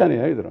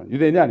 크리스찬이에요, 이들은.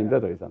 유대인이 아닙니다,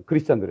 더 이상.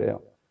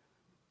 크리스찬들이에요.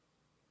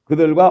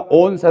 그들과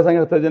온 세상에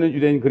흩어지는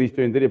유대인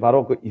그리스도인들이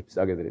바로 그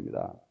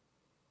잎사귀들입니다.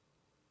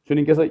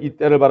 주님께서 이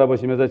때를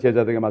바라보시면서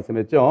제자들에게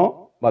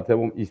말씀했죠.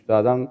 마태복음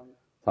 24장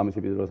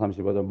 32절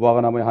 35절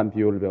무화과나무의 한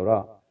비유를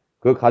배우라.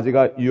 그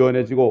가지가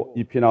유연해지고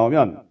잎이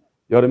나오면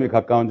여름이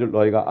가까운 줄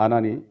너희가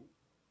아나니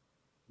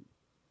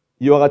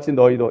이와 같이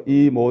너희도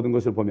이 모든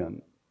것을 보면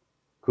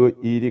그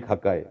일이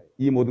가까이.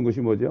 이 모든 것이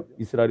뭐죠?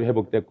 이스라엘이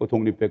회복됐고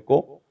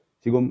독립됐고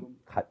지금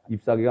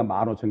잎사귀가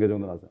 15,000개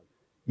정도 나서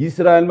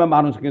이스라엘만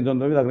 15,000개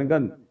정도입니다.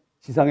 그러니까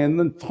지상에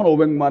있는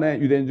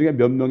 1,500만의 유대인 중에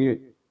몇 명이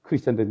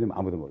크리스찬 된지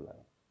아무도 몰라요.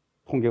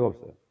 통계가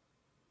없어요.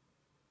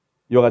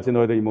 이와 같이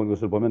너희도 이 모든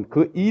것을 보면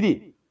그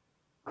일이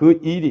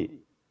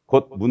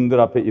곧 문들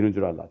앞에 이른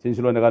줄 알라.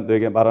 진실로 내가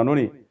너에게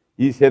말하노니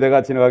이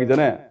세대가 지나가기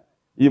전에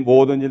이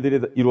모든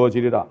일들이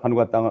이루어지리라.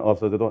 하늘과 땅은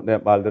없어져도 내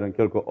말들은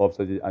결코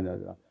없어지지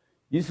아니하리라.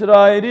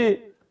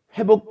 이스라엘이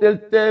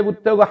회복될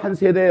때부터 그 한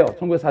세대예요.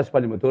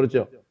 1948년부터.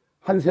 그렇죠?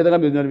 한 세대가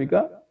몇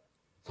년입니까?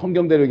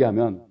 성경대로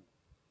얘기하면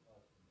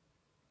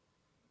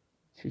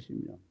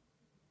 70년.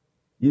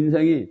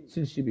 인생이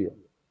 70이요.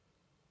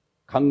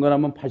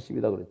 강건하면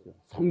 80이다 그랬죠.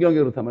 성경에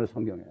그렇단 말이에요.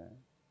 성경에.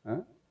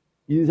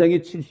 인생이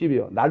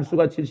 70이요.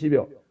 날수가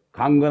 70이요.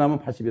 강건하면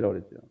 80이라고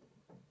그랬죠.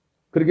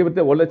 그렇게 볼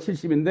때 원래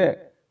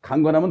 70인데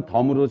강건하면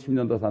덤으로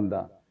 10년 더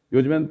산다.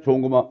 요즘엔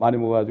좋은 거 많이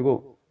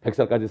먹어가지고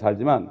 100살까지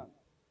살지만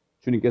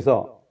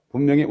주님께서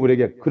분명히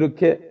우리에게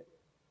그렇게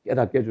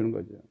깨닫게 해주는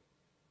거죠.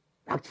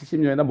 딱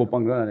 70년이나 못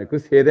본 건 아니에요. 그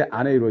세대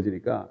안에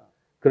이루어지니까.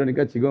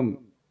 그러니까 지금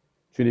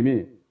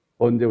주님이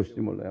언제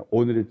오실지 몰라요.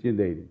 오늘일지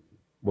내일일지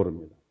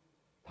모릅니다.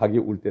 닭이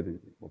울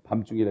때든지 뭐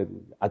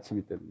밤중이라든지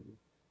아침이 때든지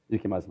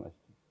이렇게 말씀하시죠.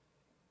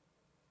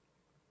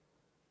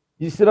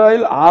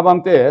 이스라엘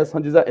아방 때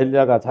선지자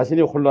엘리야가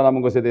자신이 홀로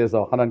남은 것에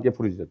대해서 하나님께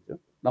부르짖었죠.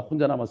 나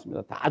혼자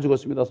남았습니다. 다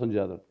죽었습니다.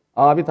 선지자들.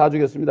 아합이 다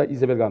죽였습니다.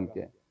 이세벨과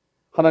함께.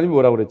 하나님이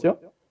뭐라고 그랬죠?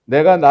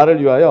 내가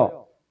나를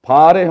위하여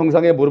바알의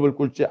형상에 무릎을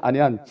꿇지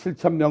아니한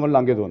 7,000명을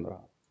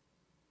남겨두었노라.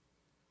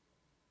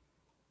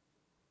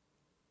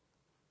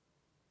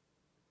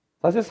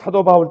 사실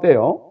사도 바울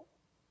때요.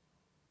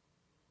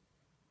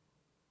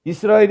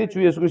 이스라엘이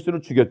주 예수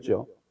그리스도를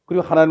죽였죠.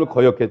 그리고 하나님을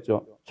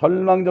거역했죠.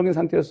 절망적인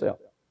상태였어요.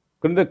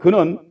 그런데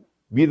그는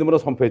믿음으로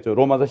선포했죠.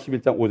 로마서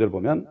 11장 5절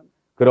보면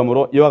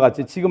그러므로 이와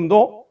같이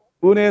지금도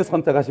은혜의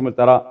선택하심을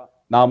따라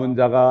남은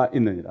자가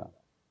있느니라.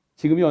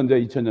 지금이 언제?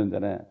 2000년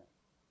전에.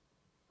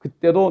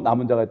 그때도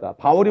남은 자가 있다.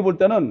 바울이 볼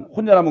때는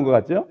혼자 남은 것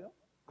같죠?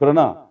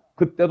 그러나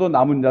그때도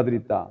남은 자들이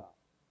있다.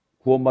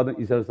 구원받은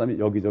이스라엘 사람이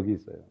여기저기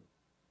있어요.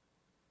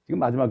 지금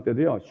마지막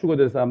때도요,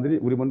 휴거될 사람들이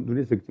우리 보면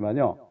눈이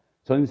적지만요,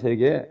 전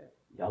세계에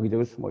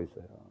여기저기 숨어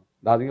있어요.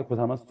 나중에 그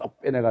사람은 쏙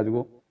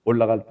빼내가지고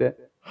올라갈 때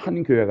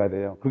한 교회가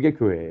돼요. 그게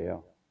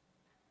교회예요.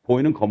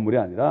 보이는 건물이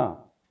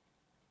아니라,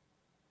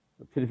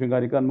 필리핀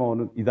가니까 뭐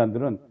어느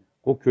이단들은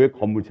그 교회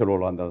건물체로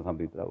올라간다는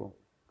사람도 있더라고.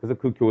 그래서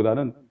그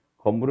교단은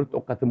건물을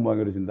똑같은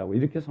모양으로 준다고.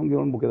 이렇게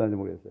성경을 못 깨닫는지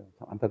모르겠어요.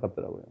 참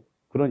안타깝더라고요.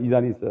 그런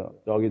이단이 있어요.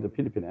 저기 저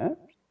필리핀에.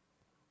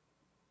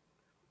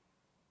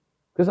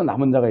 그래서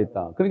남은 자가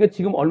있다. 그러니까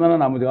지금 얼마나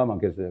남은 자가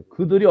많겠어요.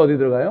 그들이 어디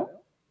들어가요?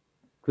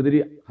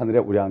 그들이 하늘에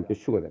우리와 함께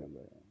휴거되는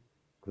거예요.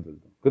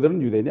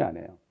 그들은 유대인이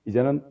아니에요.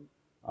 이제는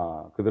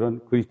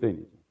그들은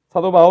그리스도인이죠.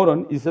 사도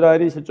바울은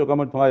이스라엘이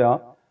실족함을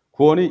통하여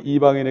구원이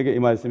이방인에게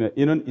임하였으며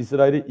이는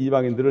이스라엘이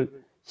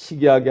이방인들을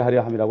시기하게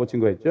하려 함이라고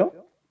증거했죠.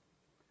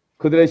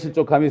 그들의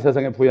실족함이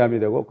세상의 부함이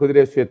되고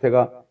그들의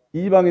쇠퇴가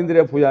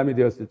이방인들의 부함이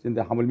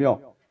되었을진데 하물며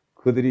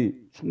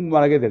그들이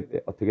충만하게 될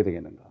때 어떻게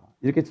되겠는가,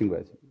 이렇게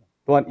증거했습니다.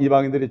 또한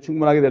이방인들이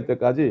충만하게 될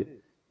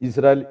때까지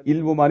이스라엘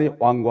일부만이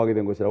완고하게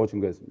된 것이라고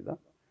증거했습니다.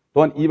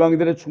 또한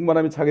이방인들의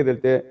충만함이 차게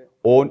될 때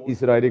온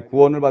이스라엘이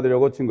구원을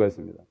받으려고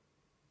증거했습니다.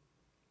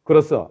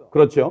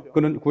 그렇죠.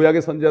 그는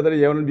구약의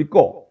선지자들의 예언을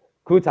믿고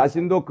그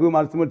자신도 그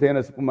말씀을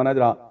대해냈을 뿐만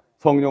아니라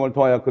성령을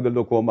통하여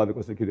그들도 구원받을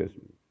것을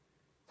기도했습니다.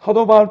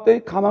 사도 바울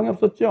때 가망이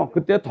없었죠.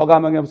 그때 더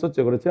가망이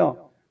없었죠.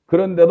 그렇죠.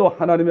 그런데도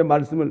하나님의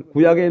말씀을,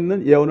 구약에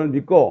있는 예언을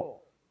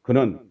믿고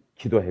그는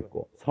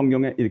기도했고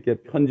성경에 이렇게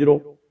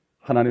편지로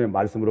하나님의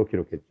말씀으로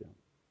기록했죠.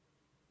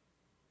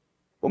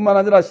 뿐만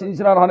아니라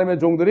신실한 하나님의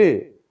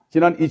종들이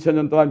지난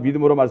 2000년 동안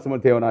믿음으로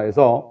말씀을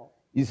대언하여서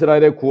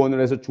이스라엘의 구원을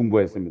해서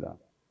중보했습니다.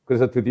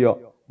 그래서 드디어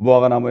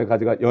무화과 나무의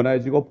가지가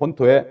연해지고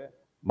본토에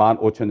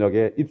 15,000여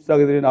개의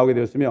잎사귀들이 나오게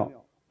되었으며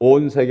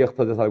온 세계에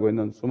흩어져 살고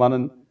있는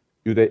수많은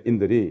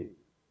유대인들이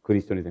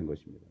그리스도인이 된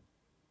것입니다.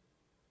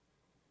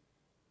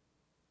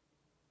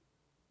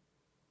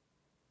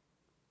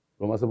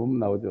 로마서 보면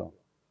나오죠.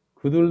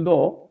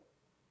 그들도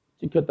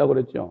찍혔다고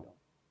그랬죠.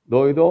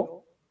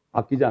 너희도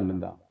아끼지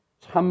않는다.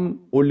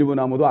 참 올리브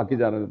나무도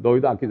아끼지 않는다.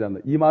 너희도 아끼지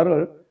않는다. 이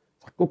말을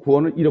자꾸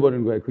구원을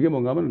잃어버리는 거예요. 그게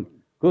뭔가 하면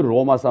그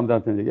로마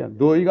사람들한테는 얘기야.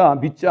 너희가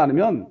믿지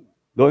않으면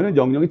너희는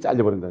영영이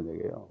잘려버린다는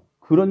얘기예요.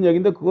 그런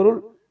얘기인데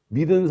그거를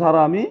믿은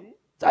사람이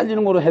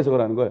잘리는 거로 해석을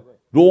하는 거예요.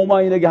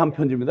 로마인에게 한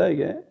편지입니다.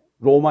 이게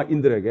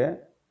로마인들에게.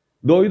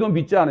 너희도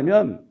믿지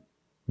않으면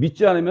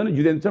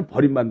유대인들처럼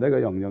버림받는다.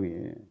 이거 영영이.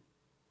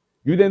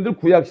 유대인들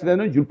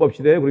구약시대는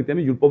율법시대예요. 그렇기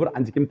때문에 율법을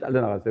안 지키면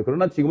잘려나갔어요.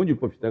 그러나 지금은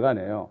율법시대가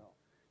아니에요.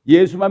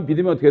 예수만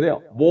믿으면 어떻게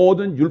돼요?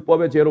 모든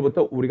율법의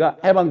죄로부터 우리가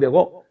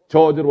해방되고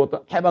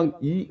저주로부터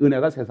이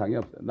은혜가 세상에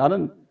없어요.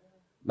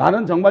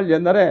 나는 정말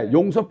옛날에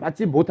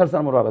용서받지 못할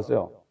사람으로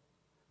알았어요.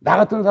 나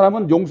같은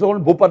사람은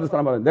용서를 못 받을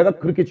사람으로 알았어요. 내가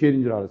그렇게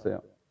죄인인 줄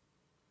알았어요.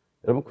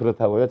 여러분,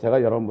 그렇다고요.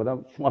 제가 여러분보다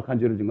흉악한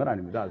죄를 진 건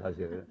아닙니다.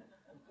 사실.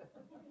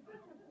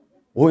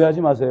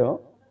 오해하지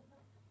마세요.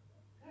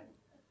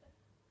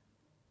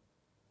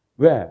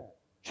 왜?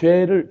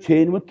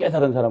 죄인임을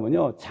깨달은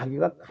사람은요,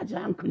 자기가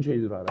가장 큰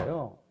죄인 줄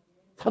알아요.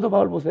 사도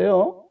바울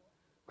보세요.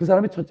 그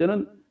사람이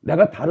첫째는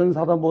내가 다른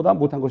사도보다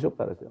못한 것이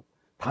없다 그랬어요.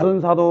 다른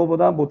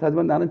사도보다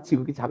못하지만 나는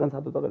지극히 작은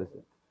사도다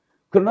그랬어요.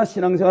 그러나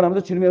신앙생활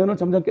하면서 주님의 은혜를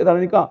점점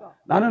깨달으니까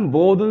나는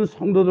모든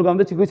성도들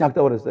가운데 지극히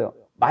작다고 그랬어요.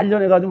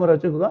 말년해가지고 뭐라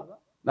했죠, 그가?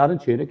 나는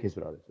죄인의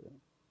개수라 그랬어요.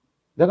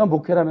 내가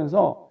목회를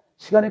하면서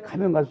시간이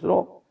가면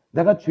갈수록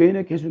내가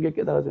죄인의 개수인 게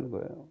깨달아지는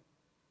거예요.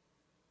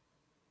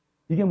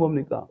 이게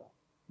뭡니까?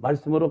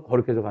 말씀으로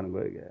거룩해져 가는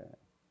거예요, 이게.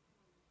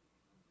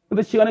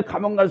 근데 시간이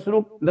가면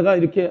갈수록 내가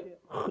이렇게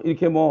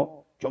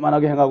뭐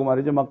교만하게 행하고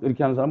말이죠. 막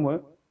이렇게 하는 사람은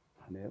뭐예요?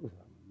 아니에요, 그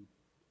사람은.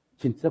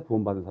 진짜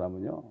구원받은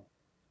사람은요.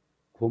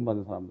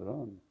 구원받은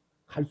사람들은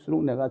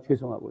갈수록 내가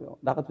죄송하고요.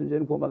 나 같은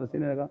죄는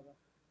구원받았으니 내가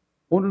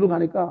오늘도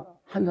가니까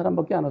한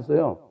사람밖에 안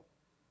왔어요.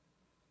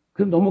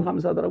 그럼 너무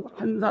감사하더라고.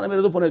 한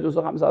사람이라도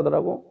보내줘서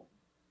감사하더라고.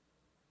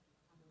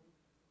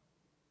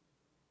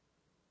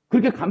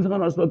 그렇게 감사가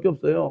날 수밖에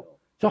없어요.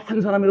 저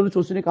한 사람이라도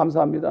줬으니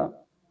감사합니다.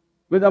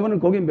 왜냐하면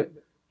거기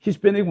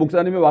히스패닉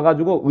목사님이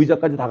와가지고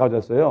의자까지 다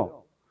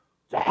가져왔어요.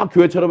 쫙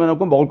교회처럼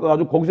해놓고 먹을 거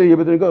가지고 거기서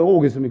예배 드리니까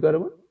오겠습니까,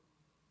 여러분?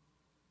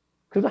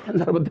 그래서 한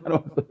사람은 다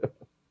나왔어요.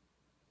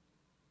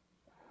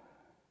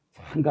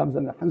 참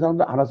감사합니다. 한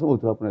사람도 안 왔으면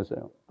어떡할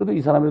뻔했어요. 그래도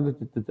이 사람이라도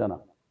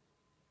듣잖아.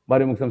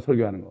 마리 목사님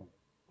설교하는 거.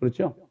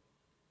 그렇죠?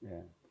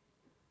 예.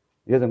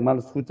 이게 정말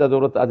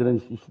숫자적으로 따지는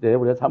시대에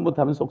우리가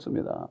잘못하면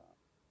속습니다.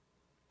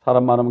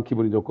 사람 많으면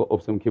기분이 좋고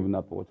없으면 기분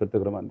나쁘고 절대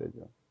그러면 안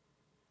되죠.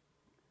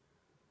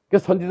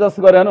 선지자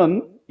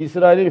스가랴는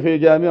이스라엘이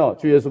회개하며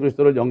주 예수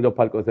그리스도를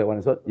영접할 것에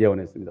관해서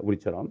예언했습니다.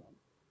 우리처럼.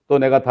 또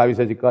내가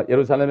다윗의 집과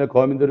예루살렘의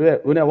거민들을 위해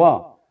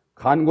은혜와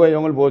간구의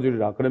영을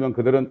부어주리라. 그러면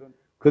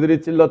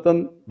그들이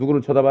찔렀던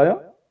누구를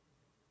쳐다봐요?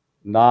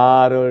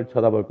 나를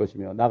쳐다볼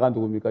것이며 나가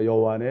누굽니까?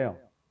 여호와네요.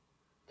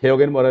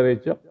 개혁에는 뭐라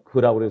그랬죠?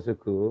 그라고 그랬어요.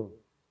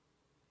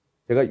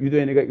 제가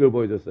유대인이니까 이걸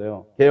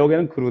보여줬어요.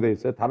 개혁에는 그로 돼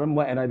있어요. 다른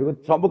뭐 NIV가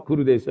전부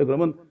그로 돼 있어요.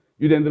 그러면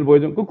유대인들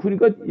보여준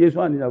그러니까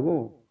예수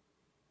아니냐고.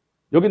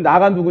 여기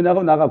나가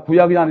누구냐고. 나가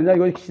구약이 아니냐.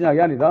 이거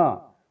신약이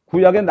아니다.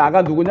 구약에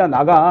나가 누구냐.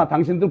 나가.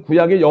 당신들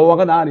구약의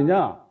여호와가 나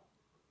아니냐.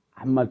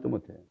 아무 말도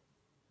못해요.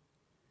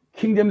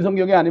 킹제임스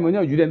성경이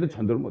아니면요 유대인들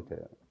전도를 못해요.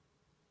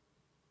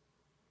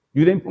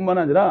 유대인뿐만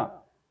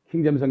아니라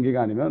킹제임스 성경이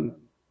아니면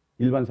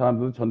일반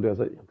사람들도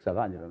전도해서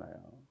역사가 안 일어나요.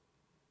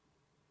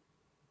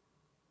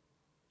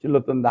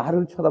 찔렀던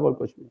나를 쳐다볼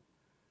것이며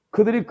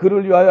그들이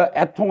그를 위하여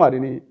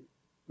애통하리니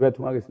왜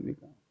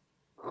애통하겠습니까?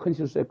 큰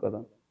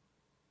실수했거든.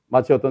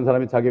 마치 어떤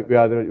사람이 자기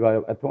외아들을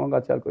위하여 애통한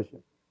같이 할 것이요.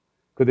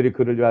 그들이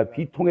그를 위하여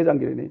비통에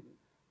잠기리니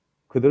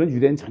그들은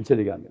유대인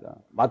전체를 얘기합니다.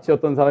 마치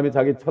어떤 사람이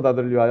자기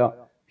처자들을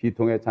위하여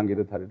비통에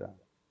잠기듯 하리라.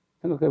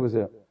 생각해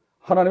보세요.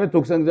 하나님의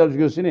독생자를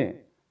죽였으니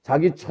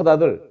자기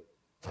처자들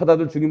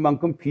죽인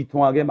만큼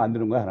비통하게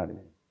만드는 거야 하나님이.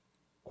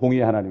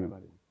 공의의 하나님이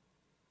말이에요.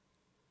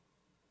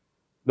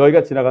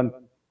 너희가 지나간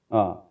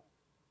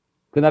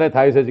그날의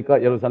다윗의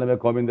집과 예루살렘의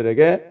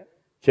거민들에게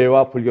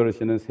죄와 불교를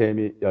씻는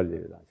셈이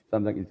열리리라.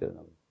 13장 1절에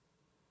나옵니다.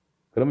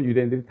 그러면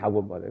유대인들이 다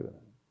구원받아요.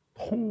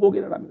 통곡이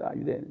일어납니다.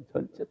 유대인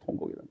전체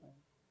통곡이 일어나요.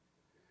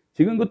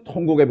 지금 그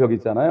통곡의 벽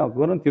있잖아요.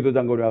 그거는 디도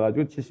장군이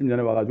와가지고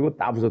 70년에 와가지고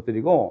다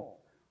부서뜨리고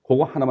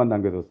그거 하나만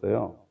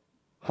남겨뒀어요.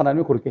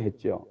 하나님이 그렇게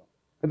했죠.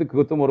 근데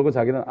그것도 모르고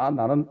자기는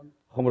나는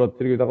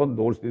허물어뜨리기도 하고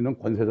놓을 수 있는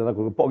권세자다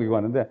그러고 뻐기고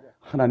하는데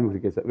하나님이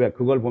그렇게 했어요. 왜?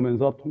 그걸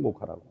보면서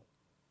통곡하라고.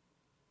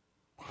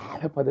 다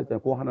회파됐잖아요.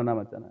 그거 하나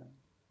남았잖아요.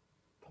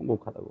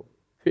 통곡하라고.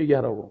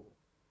 회개하라고.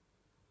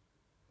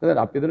 근데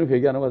랍비들은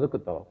회개 안 하고 가서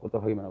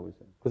끄떡하기만 하고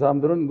있어요. 그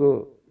사람들은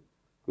그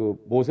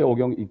모세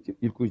오경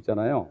읽고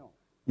있잖아요.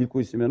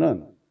 읽고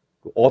있으면은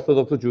그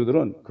오소독스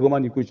주들은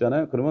그것만 읽고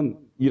있잖아요. 그러면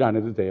일 안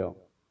해도 돼요.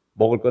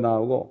 먹을 거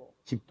나오고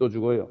집도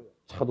주고요.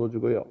 차도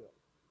주고요.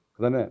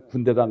 그 다음에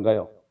군대도 안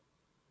가요.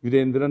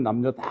 유대인들은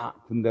남녀 다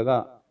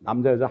군대가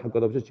남자 여자 할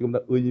것 없이 지금 다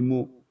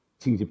의무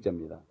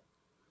징집제입니다.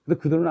 근데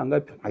그들은 안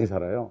가요. 편하게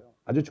살아요.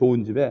 아주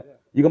좋은 집에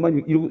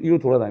이것만 이러고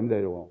돌아다닙니다.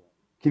 이러고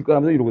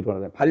길거리하면서 이러고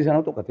돌아다녀요.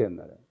 바리새인하고 똑같아요.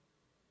 옛날에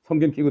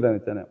성경 끼고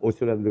다녔잖아요.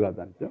 오스트리아도 들어가서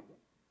다녔죠.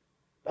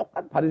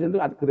 똑같은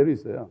바리새인들 아직 그대로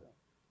있어요.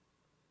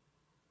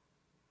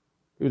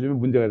 요즘에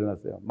문제가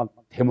일어났어요. 막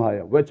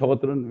데모해요. 왜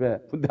저것들은 왜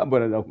군대 안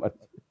보내냐고 말이지.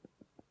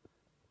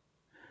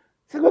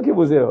 생각해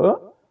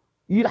보세요.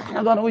 일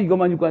하나도 안 하고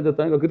이것만 입고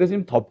앉았다니까. 그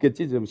대신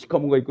덥겠지. 좀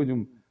시커먼 거 입고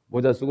좀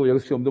모자 쓰고 여기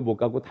수염도 못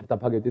갖고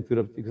답답하겠지.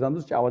 더럽지. 그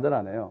사람들 샤워 잘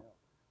안 해요.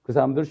 그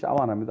사람들 샤워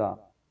안 합니다.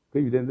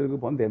 그 유대인들 그거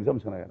보면 냄새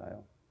엄청나게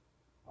나요.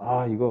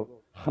 이거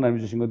하나님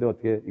주신 건데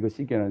어떻게 이거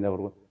씻겨내냐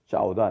그러고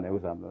샤워도 안 해요. 그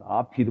사람들.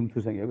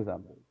 비듬투성이에요. 그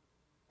사람들.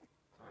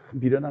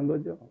 미련한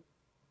거죠.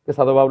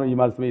 사도 바울은 이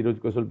말씀에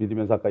이루어질 것을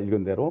믿으면서 아까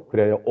읽은 대로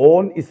그래야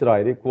온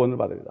이스라엘이 구원을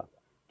받으리라.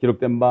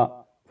 기록된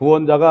바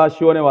구원자가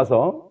시온에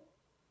와서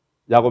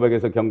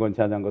야곱에게서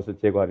경건치 않은 것을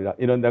제거하리라.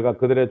 이는 내가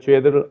그들의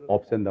죄들을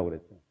없앤다고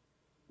그랬죠.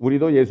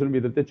 우리도 예수를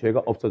믿을 때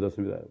죄가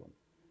없어졌습니다. 여러분.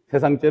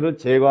 세상 죄를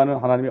제거하는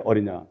하나님이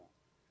어리냐.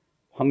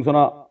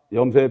 황소나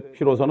염소의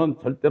피로서는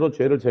절대로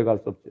죄를 제거할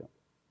수 없죠.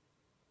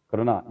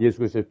 그러나 예수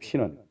그리스도의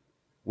피는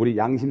우리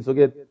양심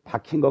속에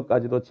박힌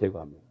것까지도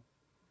제거합니다.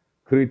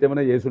 그렇기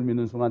때문에 예수를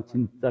믿는 순간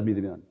진짜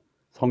믿으면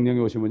성령이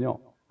오시면요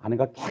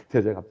안에가 탁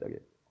트여져요. 갑자기.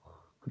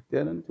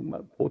 그때는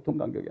정말 보통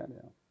감격이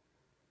아니에요.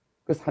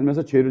 그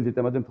살면서 죄를 질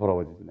때마다 좀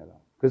더러워지지 내가.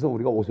 그래서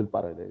우리가 옷을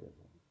빨아야 돼요.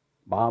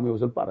 마음의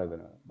옷을 빨아야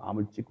돼요.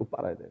 마음을 찢고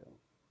빨아야 돼요.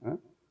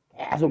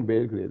 계속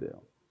매일 그래야 돼요.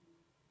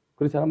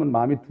 그렇지 않으면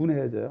마음이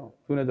둔해져요.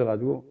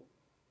 둔해져가지고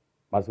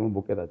말씀을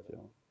못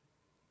깨닫죠.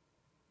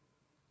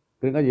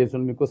 그러니까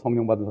예수를 믿고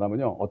성령 받은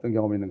사람은요 어떤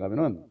경험이 있는가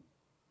하면은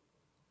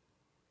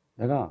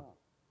내가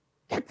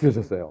탁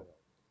들으셨어요.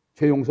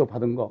 죄 용서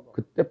받은 거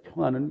그때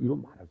평안은 이루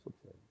말할 수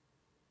없어요.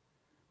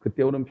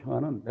 그때 오는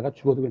평안은 내가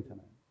죽어도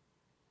괜찮아요.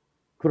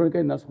 그러니까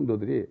옛날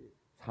성도들이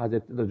사제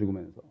뜯어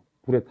죽으면서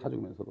불에 타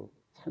죽으면서도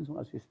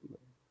찬송할 수 있습니다.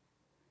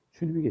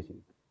 주님이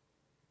계시니까.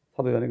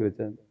 사도 요한이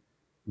그랬잖아요.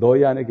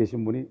 너희 안에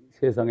계신 분이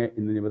세상에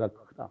있는 이보다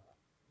크다.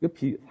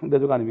 이거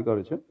상대적 아닙니까?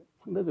 그렇죠?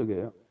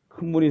 상대적이에요.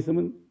 큰 분이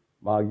있으면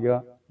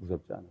마귀가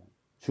무섭지 않아요.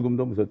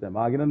 죽음도 무섭지 않아요.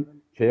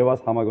 마귀는 죄와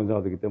사망의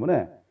권세가 되기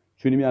때문에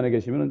주님이 안에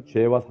계시면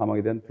죄와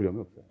사망에 대한 두려움이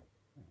없어요.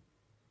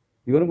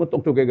 이거는 뭐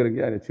똑똑하게 그런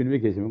게 아니에요. 주님이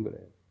계시면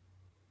그래요.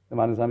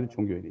 많은 사람들이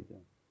종교인이죠.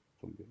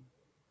 종교인.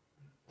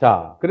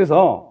 자,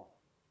 그래서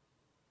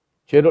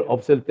죄를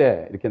없앨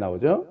때 이렇게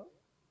나오죠.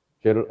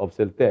 죄를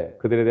없앨 때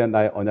그들에 대한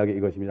나의 언약이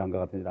이것이며 양과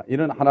같으니라.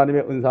 이는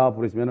하나님의 은사와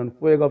부르시면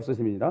후회가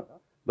없으심이니라.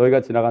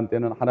 너희가 지나간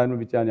때는 하나님을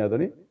믿지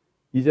아니하더니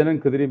이제는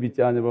그들이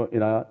믿지 않음으로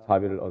인하여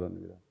자비를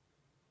얻었느니라.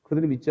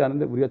 그들이 믿지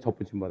않은데 우리가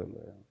접붙임 받은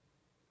거예요.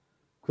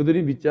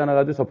 그들이 믿지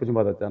않아가지고 접붙임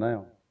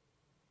받았잖아요.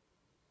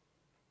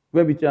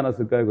 왜 믿지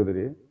않았을까요?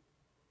 그들이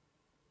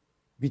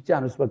믿지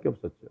않을 수밖에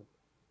없었죠.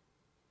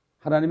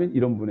 하나님은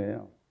이런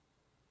분이에요.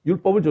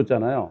 율법을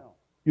줬잖아요.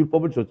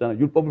 율법을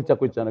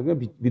잡고 있잖아요. 그냥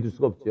믿을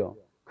수가 없죠.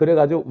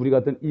 그래가지고 우리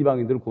같은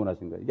이방인들을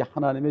구원하신 거예요. 이게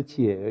하나님의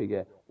지혜예요.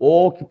 이게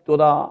오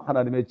깊도다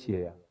하나님의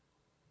지혜야.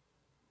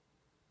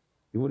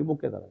 이거 우리 못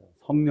깨달아요.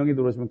 성령이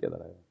들어오시면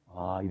깨달아요.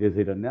 이래서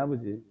이랬네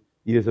아버지.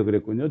 이래서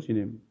그랬군요,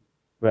 주님.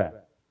 왜?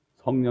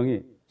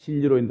 성령이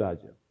진리로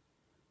인도하죠.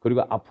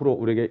 그리고 앞으로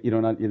우리에게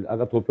일어날 일,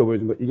 아까 도표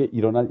보여준 거, 이게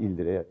일어날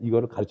일들이에요.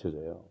 이거를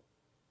가르쳐줘요.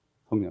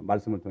 성령,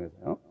 말씀을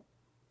통해서요.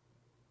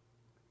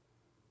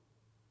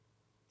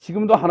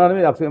 지금도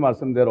하나님의 약속의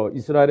말씀대로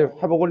이스라엘의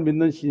회복을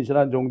믿는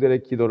신실한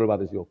종들의 기도를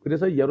받으시고,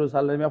 그래서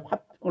예루살렘의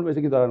화평을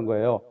위해서 기도하는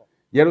거예요.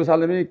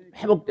 예루살렘이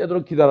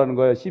회복되도록 기도하는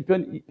거예요.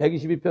 시편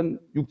 122편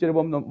 6절에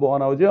보면 뭐가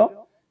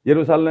나오죠?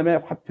 예루살렘의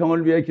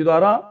화평을 위해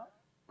기도하라.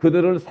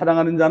 그들을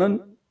사랑하는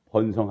자는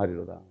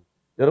번성하리로다.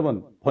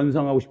 여러분,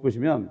 번성하고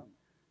싶으시면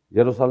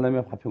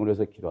예루살렘의 화평을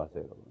위해서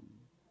기도하세요, 여러분.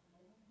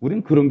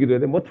 우린 그런 기도해야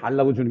돼. 뭐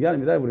달라고 주는 게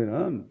아닙니다,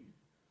 우리는.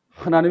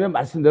 하나님의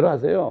말씀대로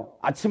하세요.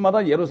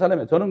 아침마다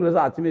예루살렘에, 저는 그래서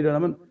아침에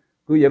일어나면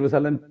그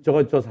예루살렘,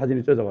 저 사진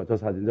있죠, 저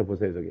사진, 저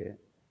보세요, 저게.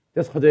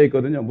 서져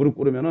있거든요. 무릎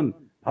꿇으면은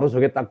바로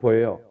저게 딱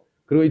보여요.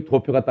 그리고 이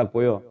도표가 딱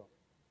보여.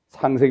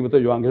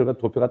 창세기부터 요한계시가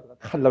도표가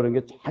칼라는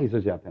게 쫙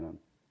있어, 제 앞에는.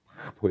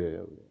 다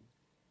보여요.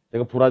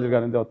 제가 브라질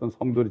가는데 어떤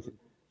성도들이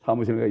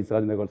사무실에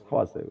있어가지고 내가 그걸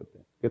사왔어요, 그때.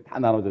 그게 다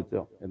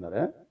나눠졌죠,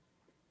 옛날에.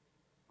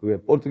 그게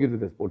폴뚜기도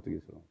됐어,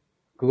 폴뚜기스로.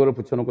 그거를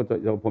붙여놓고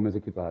저 보면서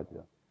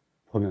기도하죠.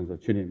 보면서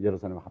주님,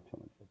 예루살렘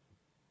화평을.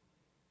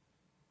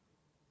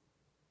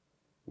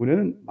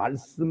 우리는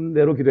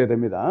말씀대로 기도해야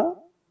됩니다.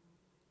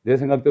 내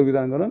생각대로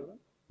기도하는 거는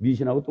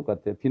미신하고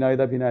똑같아요.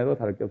 비나이다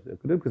다를 게 없어요.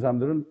 그런데 그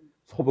사람들은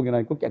소복이나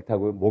입고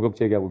깨끗하고 목욕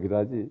제기하고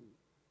기도하지.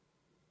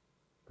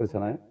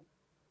 그렇잖아요?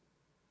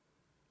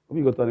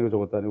 그럼 이것도 아니고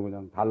저것도 아니고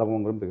그냥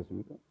달라고만 그러면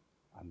되겠습니까?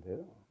 안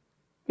돼요.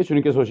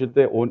 주님께서 오실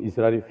때 온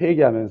이스라엘이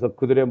회개하면서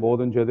그들의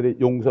모든 죄들이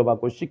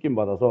용서받고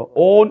씻김받아서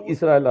온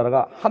이스라엘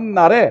나라가 한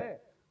날에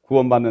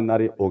구원받는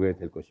날이 오게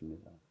될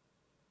것입니다.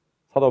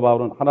 사도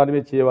바울은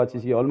하나님의 지혜와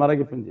지식이 얼마나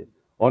깊은지,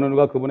 어느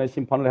누가 그분의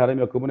심판을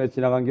헤아리며 그분의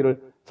지나간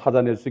길을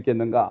찾아낼 수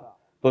있겠는가,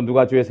 또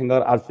누가 주의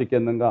생각을 알 수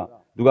있겠는가,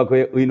 누가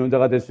그의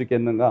의논자가 될 수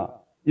있겠는가,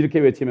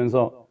 이렇게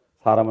외치면서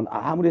사람은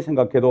아무리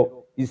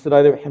생각해도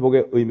이스라엘의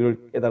회복의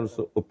의미를 깨달을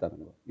수 없다는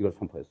것, 이걸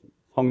선포했습니다.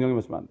 성령이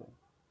말씀 안 돼요.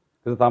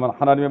 그래서 다만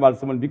하나님의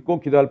말씀을 믿고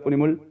기도할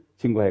뿐임을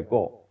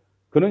증거했고,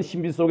 그는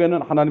신비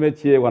속에는 하나님의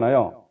지혜에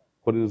관하여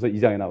고린도서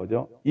 2장에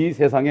나오죠. 이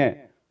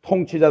세상의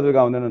통치자들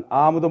가운데는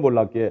아무도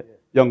몰랐기에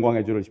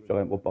영광의 주를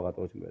십자가에 못 박아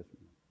두신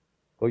거였습니다.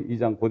 거기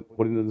 2장,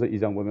 고린도서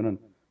 2장 보면은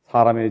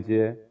사람의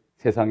지혜,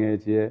 세상의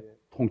지혜,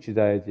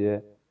 통치자의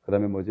지혜, 그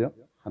다음에 뭐죠?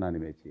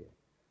 하나님의 지혜.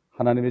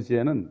 하나님의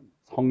지혜는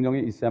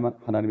성령이 있어야만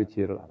하나님의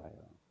지혜를 알아요.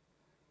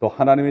 또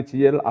하나님의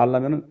지혜를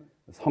알려면은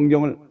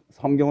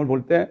성경을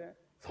볼 때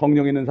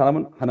성령이 있는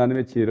사람은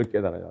하나님의 지혜를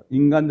깨달아요.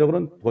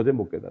 인간적으로는 도저히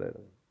못 깨달아요.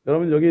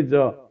 여러분, 여기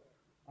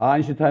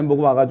아인슈타인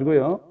보고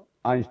와가지고요.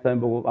 아인슈타인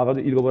보고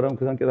와가지고 읽어보라면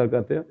그 사람 깨달을 것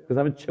같아요? 그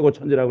사람은 최고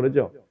천재라고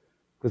그러죠?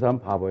 그 사람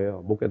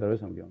바보예요. 못 깨달아요,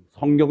 성경.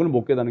 성경을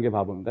못 깨닫는 게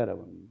바보입니다,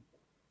 여러분.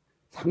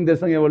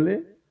 상대성의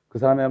원리? 그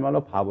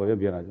사람이야말로 바보예요,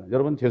 미안하지만.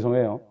 여러분,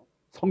 죄송해요.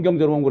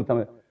 성경적으로 보면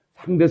그렇다면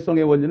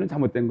상대성의 원리는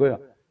잘못된 거예요.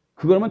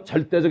 그러면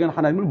절대적인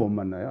하나님을 못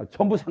만나요.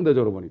 전부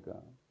상대적으로 보니까.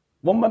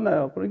 못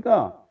만나요.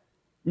 그러니까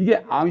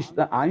이게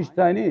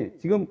아인슈타인이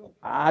지금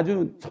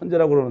아주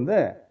천재라고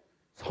그러는데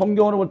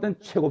성경으로 볼 땐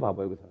최고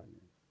바보예요, 그 사람이.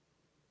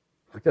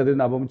 학자들이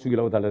나보면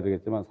죽이라고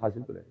달라들겠지만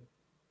사실 그래요.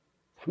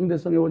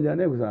 상대성의 원리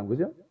아니에요, 그 사람.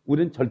 그죠?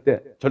 우리는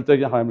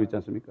절대적인 하나님을 있지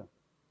않습니까?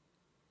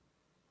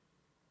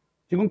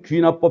 지금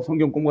귀납법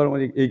성경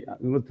공부하는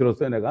거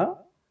들었어요,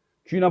 내가?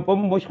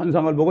 귀납법은 뭐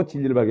현상을 보고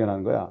진리를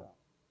발견하는 거야.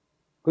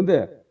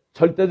 근데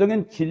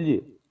절대적인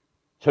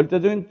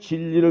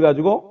진리를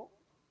가지고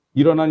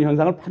일어나는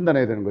현상을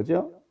판단해야 되는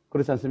거죠.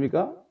 그렇지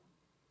않습니까?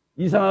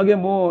 이상하게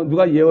뭐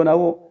누가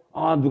예언하고,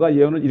 누가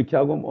예언을 이렇게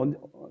하고,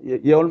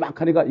 예언을 막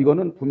하니까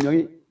이거는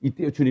분명히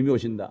이때 주님이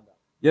오신다.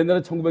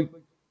 옛날에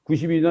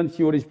 1992년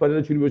 10월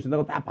 28일에 주님이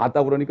오신다고 다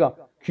봤다고 그러니까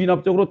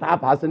귀납적으로 다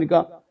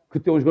봤으니까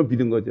그때 오신 걸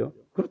믿은 거죠.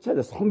 그렇지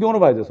않아요. 성경으로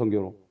봐야죠,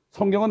 성경으로.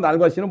 성경은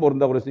날과 시는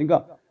모른다고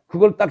그랬으니까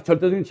그걸 딱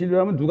절대적인 진리를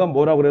하면 누가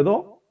뭐라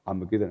그래도 안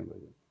믿게 되는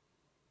거죠.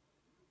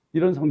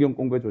 이런 성경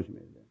공부에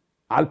조심해야 돼요.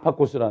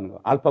 알파코스라는 거.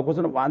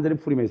 알파코스는 완전히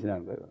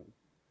프리메이슨이라는 거예요.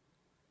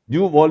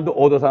 뉴 월드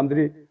오더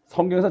사람들이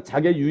성경에서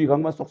자기의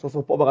유익학만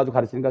쏙쏙쏙 뽑아가지고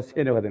가르치니까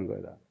세뇌가 되는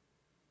거예요.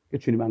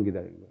 주님 안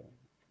기다리는 거예요.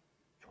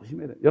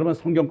 조심해야 돼요. 여러분,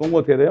 성경 공부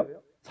어떻게 돼요?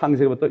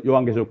 창세기부터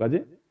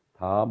요한계시록까지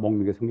다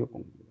먹는 게 성경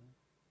공부입니다.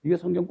 이게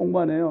성경 공부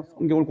아니에요.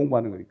 성경을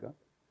공부하는 거니까.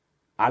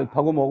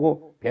 알파고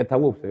뭐고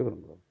베타고 없어요,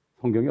 그런 거.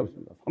 성경이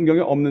없습니다.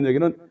 성경에 없는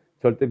얘기는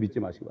절대 믿지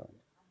마시기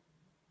바랍니다.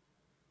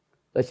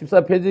 자,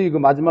 14페이지 그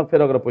마지막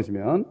패러그래프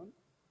보시면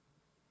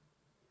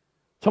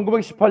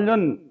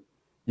 1918년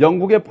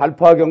영국의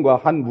발포학연과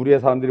한 무리의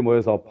사람들이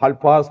모여서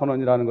발포하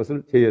선언이라는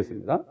것을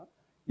제의했습니다.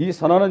 이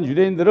선언은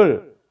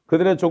유대인들을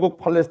그들의 조국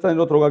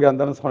팔레스타인으로 돌아가게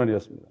한다는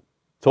선언이었습니다.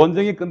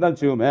 전쟁이 끝난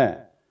즈음에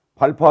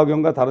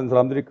발포학연과 다른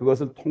사람들이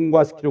그것을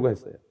통과시키려고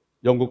했어요.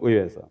 영국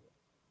의회에서.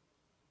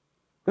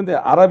 근데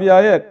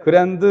아라비아의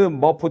그랜드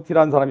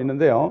머프티라는 사람이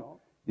있는데요.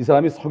 이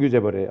사람이 석유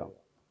재벌이에요.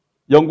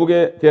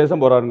 영국에 대해서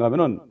뭐라는가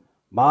하면은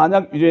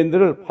만약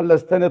유대인들을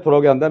팔레스타인에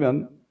돌아오게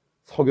한다면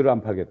석유를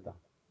안 팔겠다.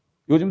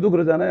 요즘도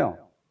그러잖아요.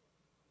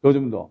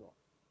 요즘도.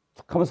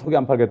 툭 하면 석유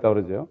안 팔겠다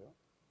그러죠.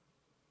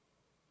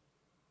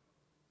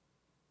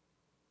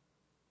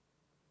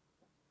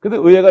 근데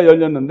의회가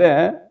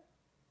열렸는데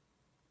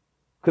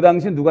그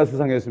당시 누가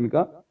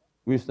수상했습니까?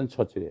 윈스턴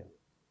처칠이에요.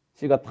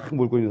 씨가 딱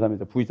물고 있는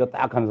사람이죠. V자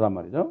딱 하는 사람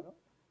말이죠.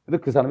 근데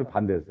그 사람이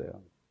반대했어요.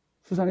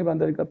 수상이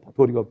반대니까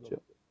도리가 없죠.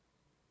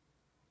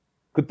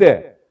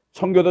 그때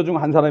청교도 중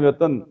한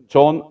사람이었던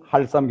존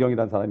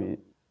할삼경이라는 사람이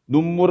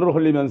눈물을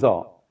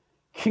흘리면서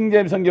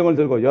킹제임스 성경을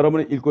들고,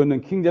 여러분이 읽고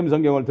있는 킹제임스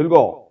성경을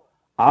들고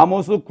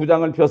아모스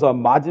 9장을 펴서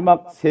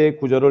마지막 세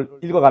구절을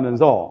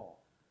읽어가면서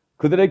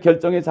그들의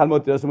결정이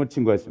잘못되었음을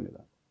증거했습니다.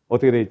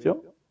 어떻게 되어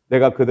있죠?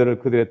 내가 그들을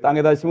그들의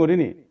땅에다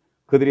심으리니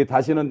그들이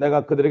다시는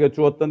내가 그들에게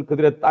주었던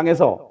그들의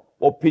땅에서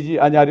뽑히지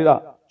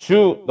아니하리라.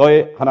 주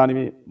너의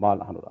하나님이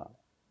말하노라.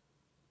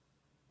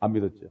 안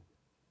믿었죠.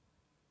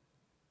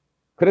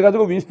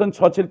 그래가지고 윈스턴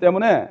처칠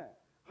때문에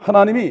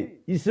하나님이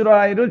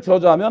이스라엘을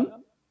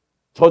저주하면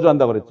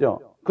저주한다고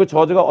그랬죠. 그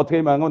저주가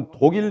어떻게 말하면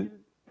독일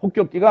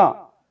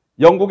폭격기가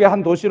영국의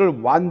한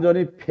도시를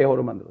완전히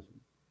폐허로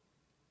만들었습니다.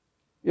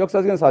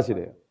 역사적인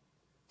사실이에요.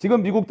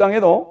 지금 미국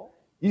땅에도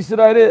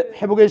이스라엘의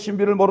회복의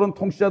신비를 모르는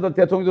통치자들,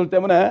 대통령들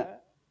때문에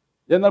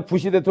옛날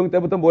부시 대통령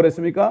때부터 뭘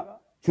했습니까?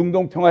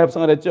 중동 평화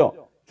협상을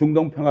했죠.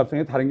 중동 평화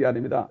협상이 다른 게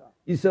아닙니다.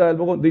 이스라엘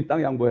보고 너희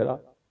땅 양보해라.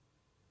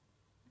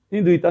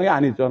 이 너희 땅이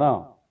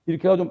아니잖아.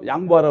 이렇게 해서 좀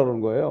양보하라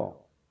그러는 거예요.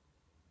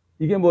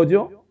 이게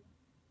뭐죠?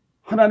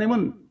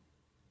 하나님은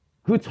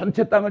그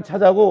전체 땅을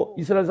차지하고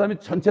이스라엘 사람이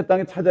전체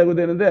땅에 차지하고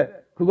되는데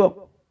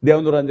그거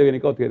내어놓으라는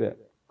적이니까 어떻게 돼?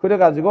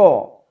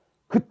 그래가지고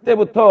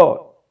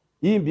그때부터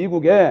이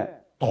미국에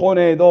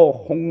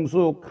토네이도,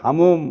 홍수,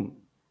 가뭄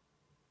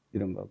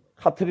이런 거,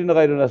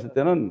 카트리나가 일어났을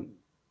때는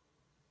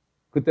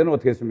그때는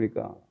어떻게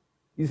했습니까?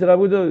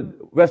 이스라엘 저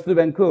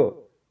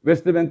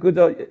웨스트뱅크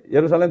저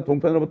예루살렘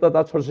동편으로부터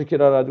다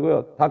철수시키라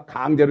가지고요, 다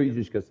강제로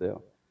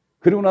이주시켰어요.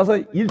 그리고 나서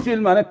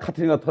일주일 만에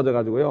카트리나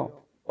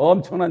터져가지고요,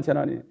 엄청난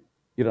재난이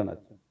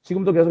일어났죠.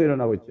 지금도 계속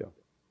일어나고 있죠.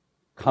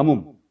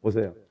 가뭄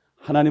보세요.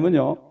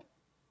 하나님은요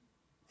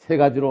세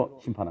가지로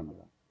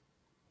심판합니다.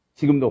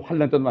 지금도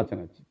환란 때도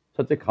마찬가지.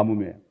 첫째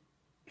가뭄이에요.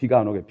 비가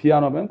안 오게. 비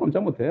안 오면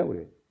꼼짝 못해요.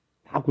 우리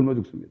다 굶어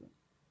죽습니다.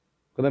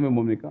 그 다음에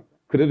뭡니까?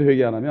 그래도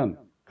회개 안 하면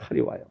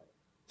칼이 와요.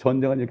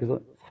 전쟁은 이렇게 해서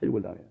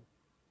사육을 당해요.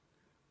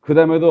 그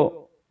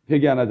다음에도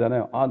회개 안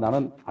하잖아요. 아,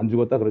 나는 안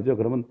죽었다 그러죠.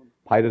 그러면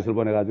바이러스를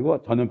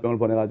보내가지고, 전염병을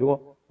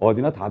보내가지고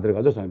어디나 다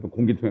들어가죠. 전염병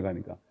공기통에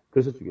가니까.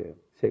 그래서 죽여요.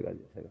 세 가지.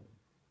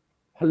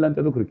 환란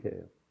때도 그렇게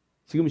해요.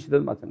 지금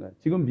시대도 마찬가지예요.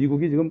 지금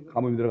미국이 지금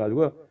가뭄이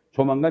들어가지고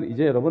조만간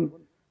이제 여러분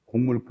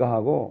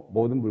곡물가하고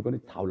모든 물건이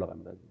다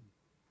올라갑니다.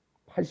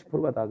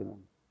 80%가 다 그냥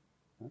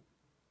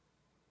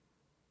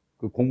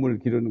그 곡물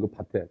기르는 그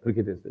밭에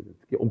그렇게 됐어요.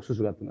 특히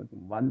옥수수 같은 거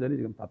완전히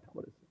지금 다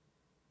타버렸어요.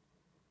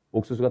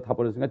 옥수수가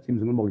타버렸으니까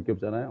짐승을 먹을 게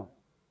없잖아요.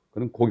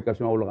 그럼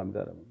고기값이 막 올라갑니다,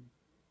 여러분.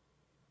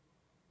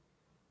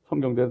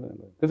 성경대로 되는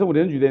거예요. 그래서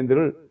우리는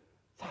유대인들을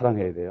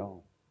사랑해야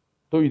돼요.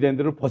 또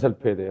유대인들을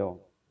보살펴야 돼요.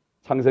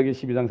 창세기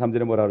 12장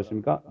 3절에 뭐라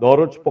그러십니까?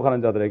 너를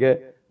축복하는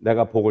자들에게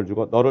내가 복을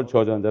주고 너를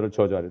저주하는 자를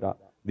저주하리라.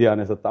 네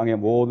안에서 땅의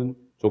모든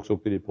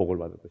족속들이 복을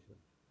받을 것이다.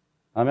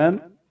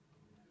 아멘.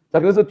 자,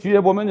 그래서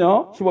뒤에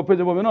보면요,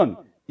 15페이지 보면은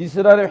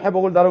이스라엘의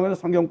회복을 다루면서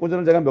성경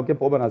구절을 제가 몇 개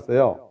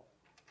뽑아놨어요.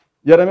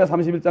 예레미야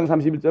 31장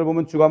 31절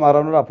보면 주가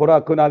말하노라.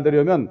 보라, 그 날들이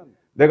오면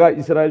내가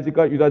이스라엘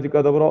집과 유다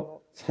집과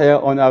더불어 새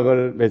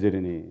언약을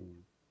맺으리니.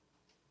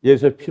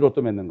 예수의 피로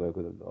또 맺는 거예요.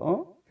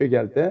 그들도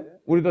회개할 때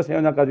우리도 새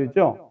언약 가지고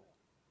있죠.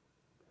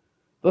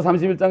 또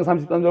 31장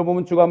 33절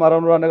보면 주가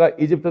말하노라. 내가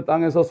이집트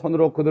땅에서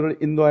손으로 그들을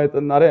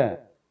인도하였던 날에,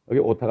 여기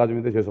오타가 좀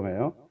있는데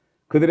죄송해요.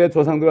 그들의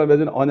조상들과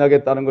맺은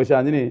언약에 따른 것이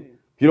아니니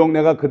비록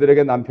내가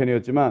그들에게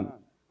남편이었지만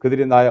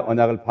그들이 나의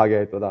언약을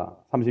파괴했도다.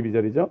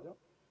 32절이죠.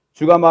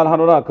 주가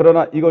말하노라.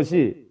 그러나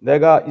이것이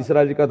내가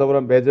이스라엘 집과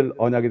더불어 맺을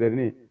언약이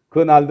되리니 그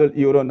날들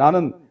이후로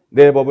나는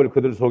내 법을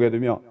그들 속에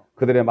두며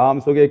그들의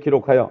마음속에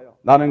기록하여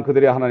나는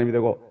그들의 하나님이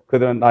되고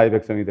그들은 나의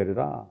백성이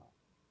되리라.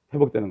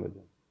 회복되는 거죠.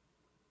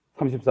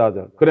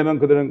 34절. 그러면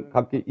그들은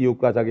각기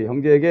이웃과 자기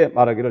형제에게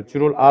말하기를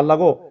주를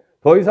알라고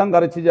더 이상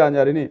가르치지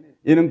아니하리니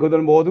이는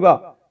그들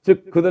모두가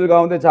즉 그들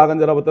가운데 작은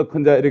자로부터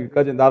큰 자에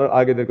이르기까지 나를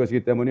알게 될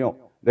것이기 때문이요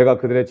내가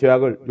그들의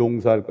죄악을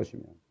용서할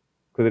것이며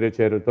그들의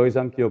죄를 더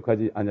이상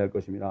기억하지 아니할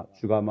것임이라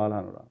주가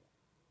말하노라.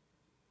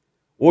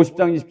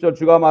 50장 20절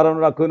주가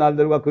말하노라. 그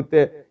날들과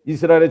그때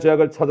이스라엘의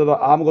죄악을 찾아도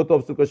아무것도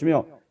없을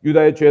것이며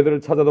유다의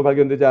죄들을 찾아도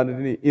발견되지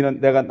않으리니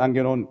이는 내가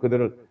남겨놓은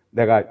그들을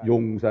내가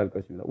용서할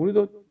것입니다.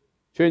 우리도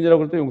죄인이라고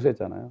그럴 때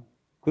용서했잖아요.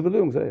 그들도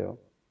용서해요.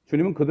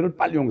 주님은 그들을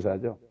빨리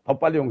용서하죠. 더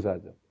빨리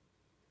용서하죠.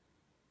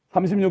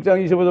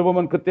 36장 25절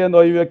보면 그때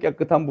너희 위에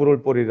깨끗한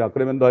물을 뿌리리라.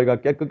 그러면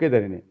너희가 깨끗게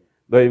되리니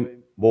너희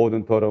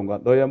모든 더러움과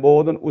너희의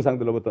모든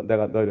우상들로부터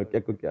내가 너희를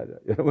깨끗게 하리라.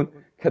 여러분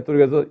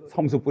캐톨릭에서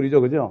성수 뿌리죠,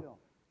 그죠?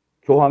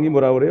 교황이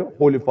뭐라고 그래요?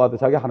 홀리 파더,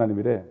 자기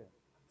하나님이래.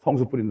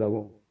 성수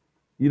뿌린다고.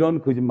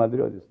 이런 거짓말들이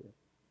어디 있어요?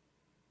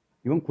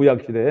 이건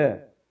구약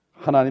시대에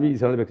하나님이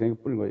이스라엘 백성에게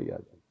뿌린 거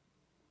얘기하죠.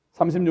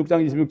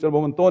 36장 26절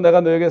보면 또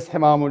내가 너에게 새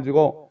마음을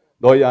주고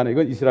너희 안에,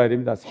 이건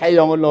이스라엘입니다, 새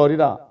영을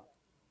넣으리라.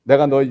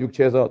 내가 너희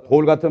육체에서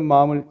돌 같은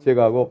마음을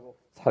제거하고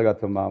살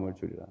같은 마음을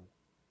주리라.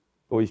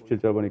 또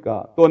 27절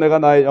보니까 또 내가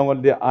나의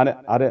영을 네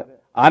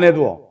안에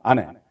두어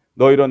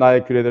너희로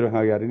나의 규례대로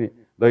행하게 하리니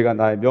너희가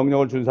나의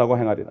명령을 준수하고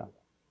행하리라.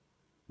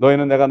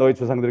 너희는 내가 너희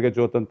조상들에게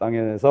주었던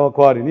땅에서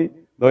거하리니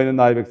너희는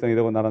나의 백성이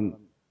되고 나는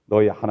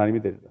너희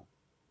하나님이 되리라.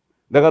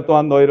 내가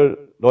또한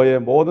너희를 너희의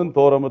모든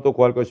더러움으로부터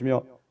구할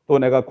것이며 또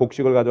내가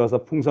곡식을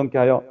가져와서 풍성케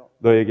하여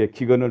너희에게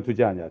기근을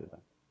두지 아니하리라.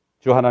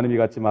 주 하나님이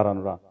같이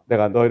말하노라.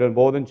 내가 너희를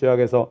모든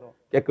죄악에서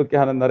깨끗게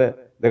하는 날에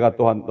내가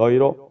또한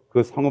너희로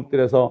그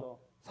성읍들에서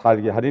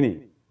살게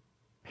하리니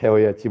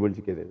폐허의 집을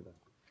짓게 되리라.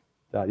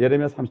 자,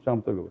 예레미야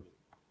 30장부터 읽어보시죠.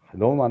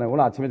 너무 많아요.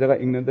 오늘 아침에 제가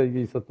읽는데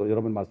이게 있어 또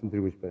여러분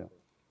말씀드리고 싶어요.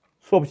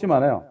 수없이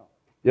많아요.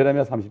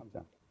 예레미야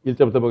 30장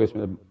 1절부터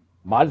보겠습니다.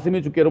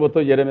 말씀이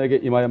주께로부터 예레미야에게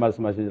임하여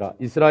말씀하시니라.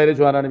 이스라엘의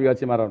주 하나님이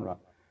같이 말하노라.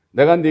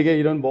 내가 네게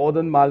이런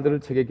모든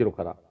말들을 책에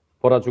기록하라.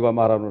 보라, 주가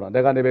말하노라.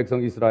 내가 내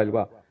백성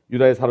이스라엘과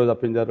유다에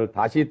사로잡힌 자를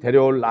다시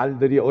데려올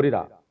날들이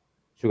오리라.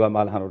 주가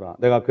말하노라.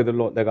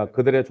 내가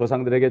그들의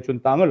조상들에게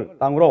준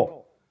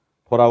땅으로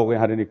돌아오게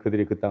하리니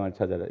그들이 그 땅을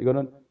찾아라.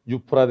 이거는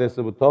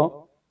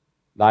유프라데스부터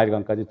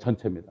나일강까지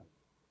전체입니다.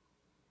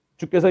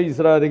 주께서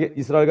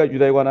이스라엘과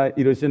유다에 관하여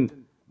이르신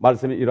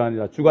말씀이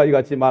이러하니라. 주가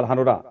이같이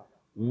말하노라.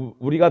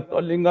 우리가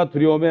떨림과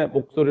두려움의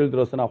목소리를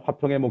들었으나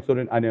화평의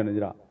목소리는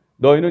아니었느니라.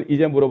 너희는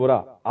이제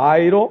물어보라.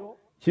 아이로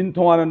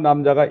진통하는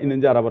남자가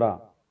있는지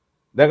알아보라.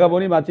 내가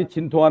보니 마치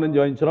진통하는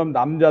여인처럼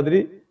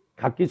남자들이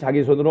각기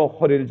자기 손으로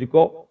허리를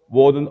짚고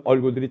모든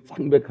얼굴들이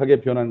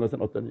창백하게 변하는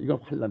것은 어떠냐. 이건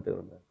환난 때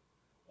그런 거예요.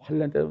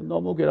 환난 때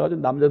너무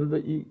괴로워가지고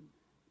남자들도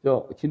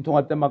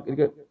진통할 때 막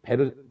이렇게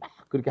배를 막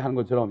그렇게 하는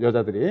것처럼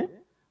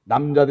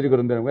남자들이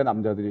그런다는 거예요.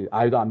 남자들이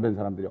아이도 안 뵌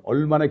사람들이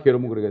얼마나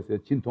괴로우면 그러겠어요.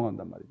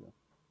 진통한단 말이죠.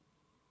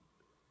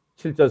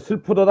 7절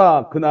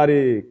슬프도다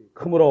그날이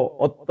크므로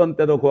어떤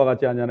때도 그와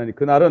같지 아니하나니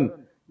그날은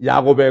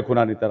야곱의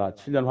고난이 있더라.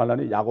 7년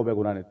환란이 야곱의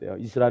고난이 있대요.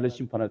 이스라엘을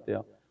심판할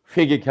때요.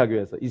 회개케 하기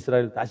위해서,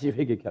 이스라엘을 다시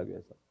회개케 하기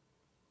위해서.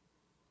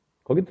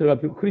 거기 들어갈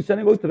필요,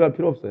 크리스찬이 거기 들어갈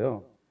필요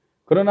없어요.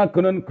 그러나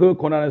그는 그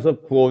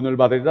고난에서 구원을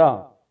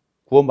받으리라.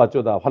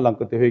 구원받죠다. 환란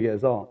끝에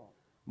회개해서.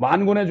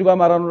 만군의 주가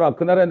말하노라.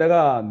 그날에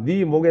내가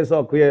네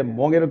목에서 그의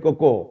멍에를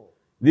꺾고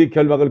네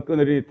결박을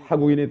끊으리.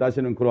 타국인이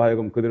다시는 그로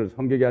하여금 그들을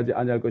섬기게 하지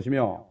아니할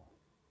것이며.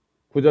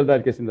 9절 다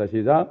읽겠습니다.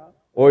 시작.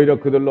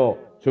 오히려 그들로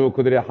주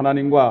그들의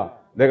하나님과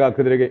내가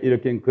그들에게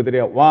일으킨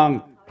그들의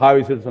왕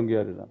다윗을 섬기게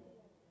하리라.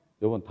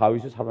 여러분,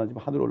 다윗이 살아난 집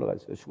하늘에 올라가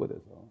있어요.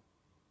 휴거돼서.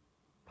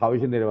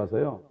 다윗이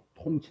내려와서요.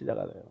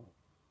 통치자가 돼요.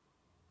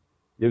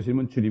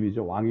 예수님은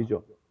주님이죠.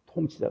 왕이죠.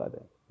 통치자가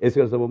돼요.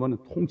 에스겔서 보면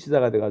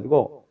통치자가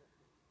돼가지고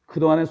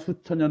그동안에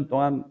수천 년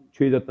동안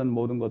죄졌던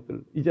모든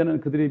것들 이제는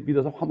그들이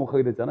믿어서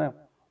화목하게 됐잖아요.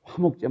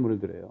 화목제물을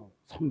드려요.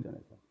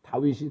 성전에서.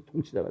 다윗이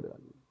통치자가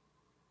돼가지고.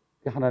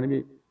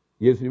 하나님이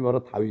예수님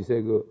바로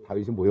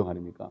다윗이 모형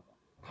아닙니까?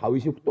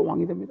 다윗이 또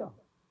왕이 됩니다.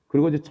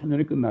 그리고 이제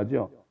천년이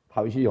끝나죠.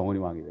 다윗이 영원히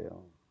왕이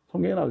돼요.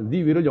 성경에 나와서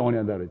네 위를 영원히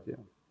한다 그랬죠.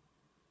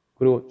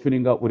 그리고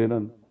주님과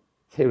우리는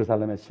새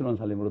예루살렘의 신원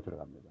살림으로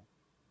들어갑니다.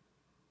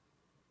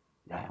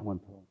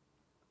 영원토록.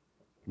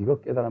 이거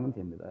깨달으면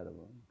됩니다, 여러분.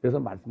 그래서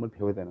말씀을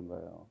배워야 되는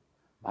거예요.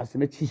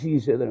 말씀에 지식이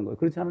있어야 되는 거예요.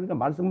 그렇지 않으니까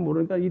말씀을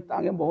모르니까 이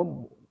땅에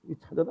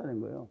찾아다니는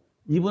거예요.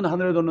 입은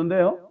하늘에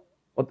뒀는데요.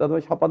 어디다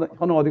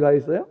혀는 어디 가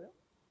있어요?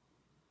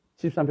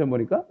 13편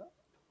보니까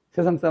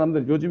세상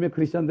사람들, 요즘에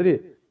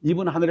크리스찬들이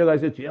입은 하늘에 가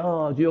있어요.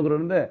 주여, 주여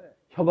그러는데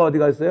혀가 어디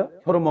가 있어요?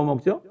 혀로 뭐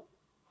먹죠?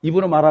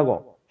 입으로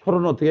말하고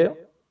혀로는 어떻게 해요?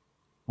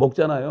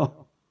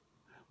 먹잖아요.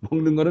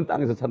 먹는 거는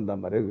땅에서 찾는단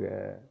말이에요,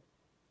 그게.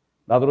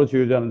 나더러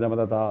주유자하는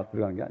자마다 다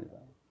들어가는 게 아니다.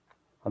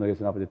 하늘에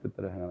계신 아버지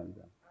뜻대로 행하는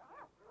자.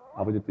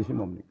 아버지 뜻이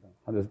뭡니까?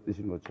 하늘에서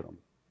뜻인 것처럼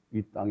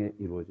이 땅에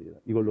이루어지리라.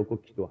 이걸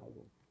놓고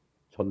기도하고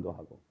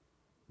전도하고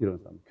이런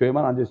사람.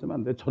 교회만 앉아있으면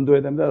안 돼.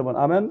 전도해야 됩니다, 여러분.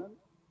 아멘?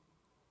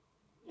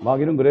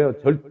 마귀는 그래요.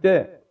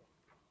 절대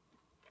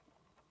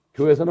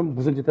교회에서는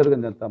무슨 짓 해도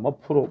괜찮다. 뭐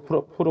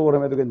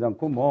프로그램 해도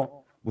괜찮고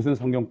뭐 무슨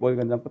성경법이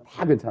괜찮고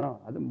다 괜찮아.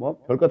 아주 뭐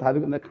별거 다 해도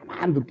근데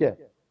가만 둘게.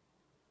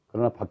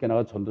 그러나 밖에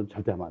나가 전도는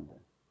절대 하면 안 돼.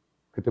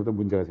 그때부터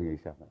문제가 생기기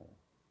시작해요.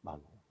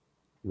 마귀가.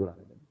 이걸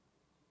알아야 됩니다.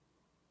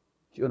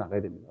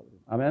 뛰어나가야 됩니다.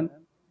 아멘?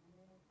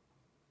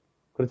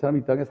 그렇지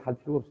않으면 이 땅에 살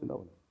필요가 없습니다.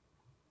 오늘.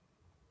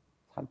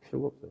 살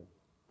필요가 없어요.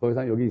 더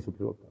이상 여기 있을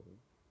필요가 없다고.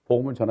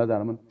 복음을 전하지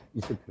않으면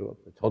있을 필요가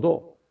없어요.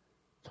 저도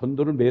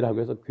전도를 매일 하기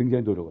위해서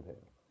굉장히 노력을 해요.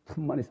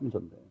 틈만 있으면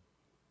전도해요.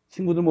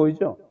 친구들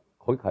모이죠?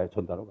 거기 가요.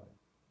 전도하러 가요.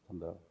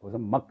 전도하러. 거기서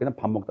막 그냥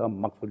밥 먹다가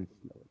막 소리를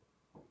치신다고.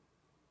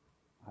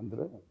 안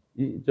들어요.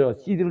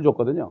 CD를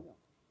줬거든요.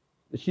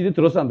 CD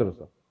들었어, 안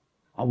들었어?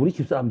 아, 우리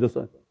집사람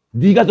줬어.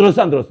 네가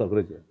들었어, 안 들었어?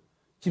 그러지.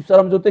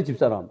 집사람 줬대,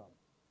 집사람.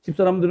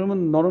 집사람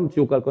들으면 너는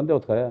지옥 갈 건데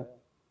어떡해?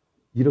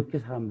 이렇게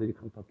사람들이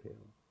강팍해요.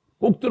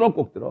 꼭 들어,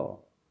 꼭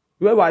들어.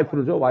 왜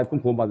와이프를 줘?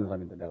 와이프는 구원받은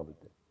사람인데, 내가 볼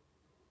때.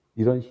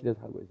 이런 시대에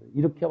살고 있어요.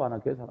 이렇게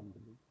완악해요,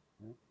 사람들이.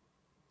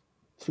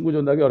 친구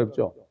전달하기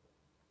어렵죠?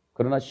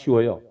 그러나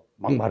쉬워요.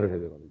 막 말을 해야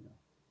되거든요.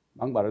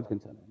 막 말해도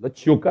괜찮아요. 너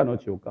지옥 가, 너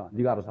지옥 가.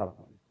 네가 알아서 살아.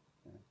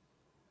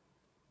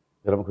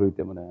 여러분, 그렇기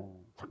때문에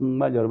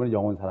정말 여러분이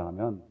영혼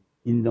사랑하면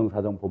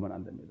인정사정 보면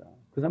안 됩니다.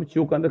 그 사람이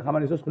지옥 가는데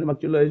가만히 있어 소리 막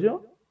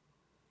질러야죠?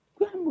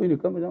 그게 안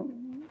보이니까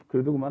그냥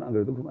그래도 그만, 안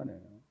그래도 그만해요.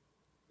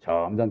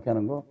 점잖게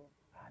하는 거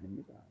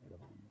아닙니다.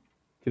 여러분.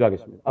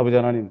 기도하겠습니다. 아버지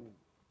하나님,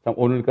 참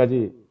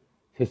오늘까지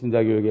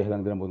새신자 교육에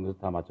해당되는 모든 것을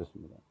다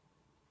마쳤습니다.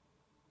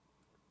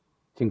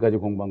 지금까지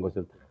공부한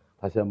것을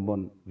다시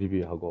한번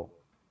리뷰하고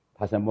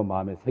다시 한번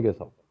마음에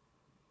새겨서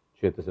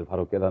주의 뜻을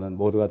바로 깨닫는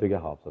모두가 되게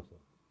하옵소서.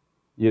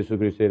 예수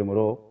그리스도의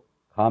이름으로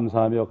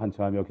감사하며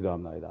간청하며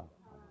기도합나이다.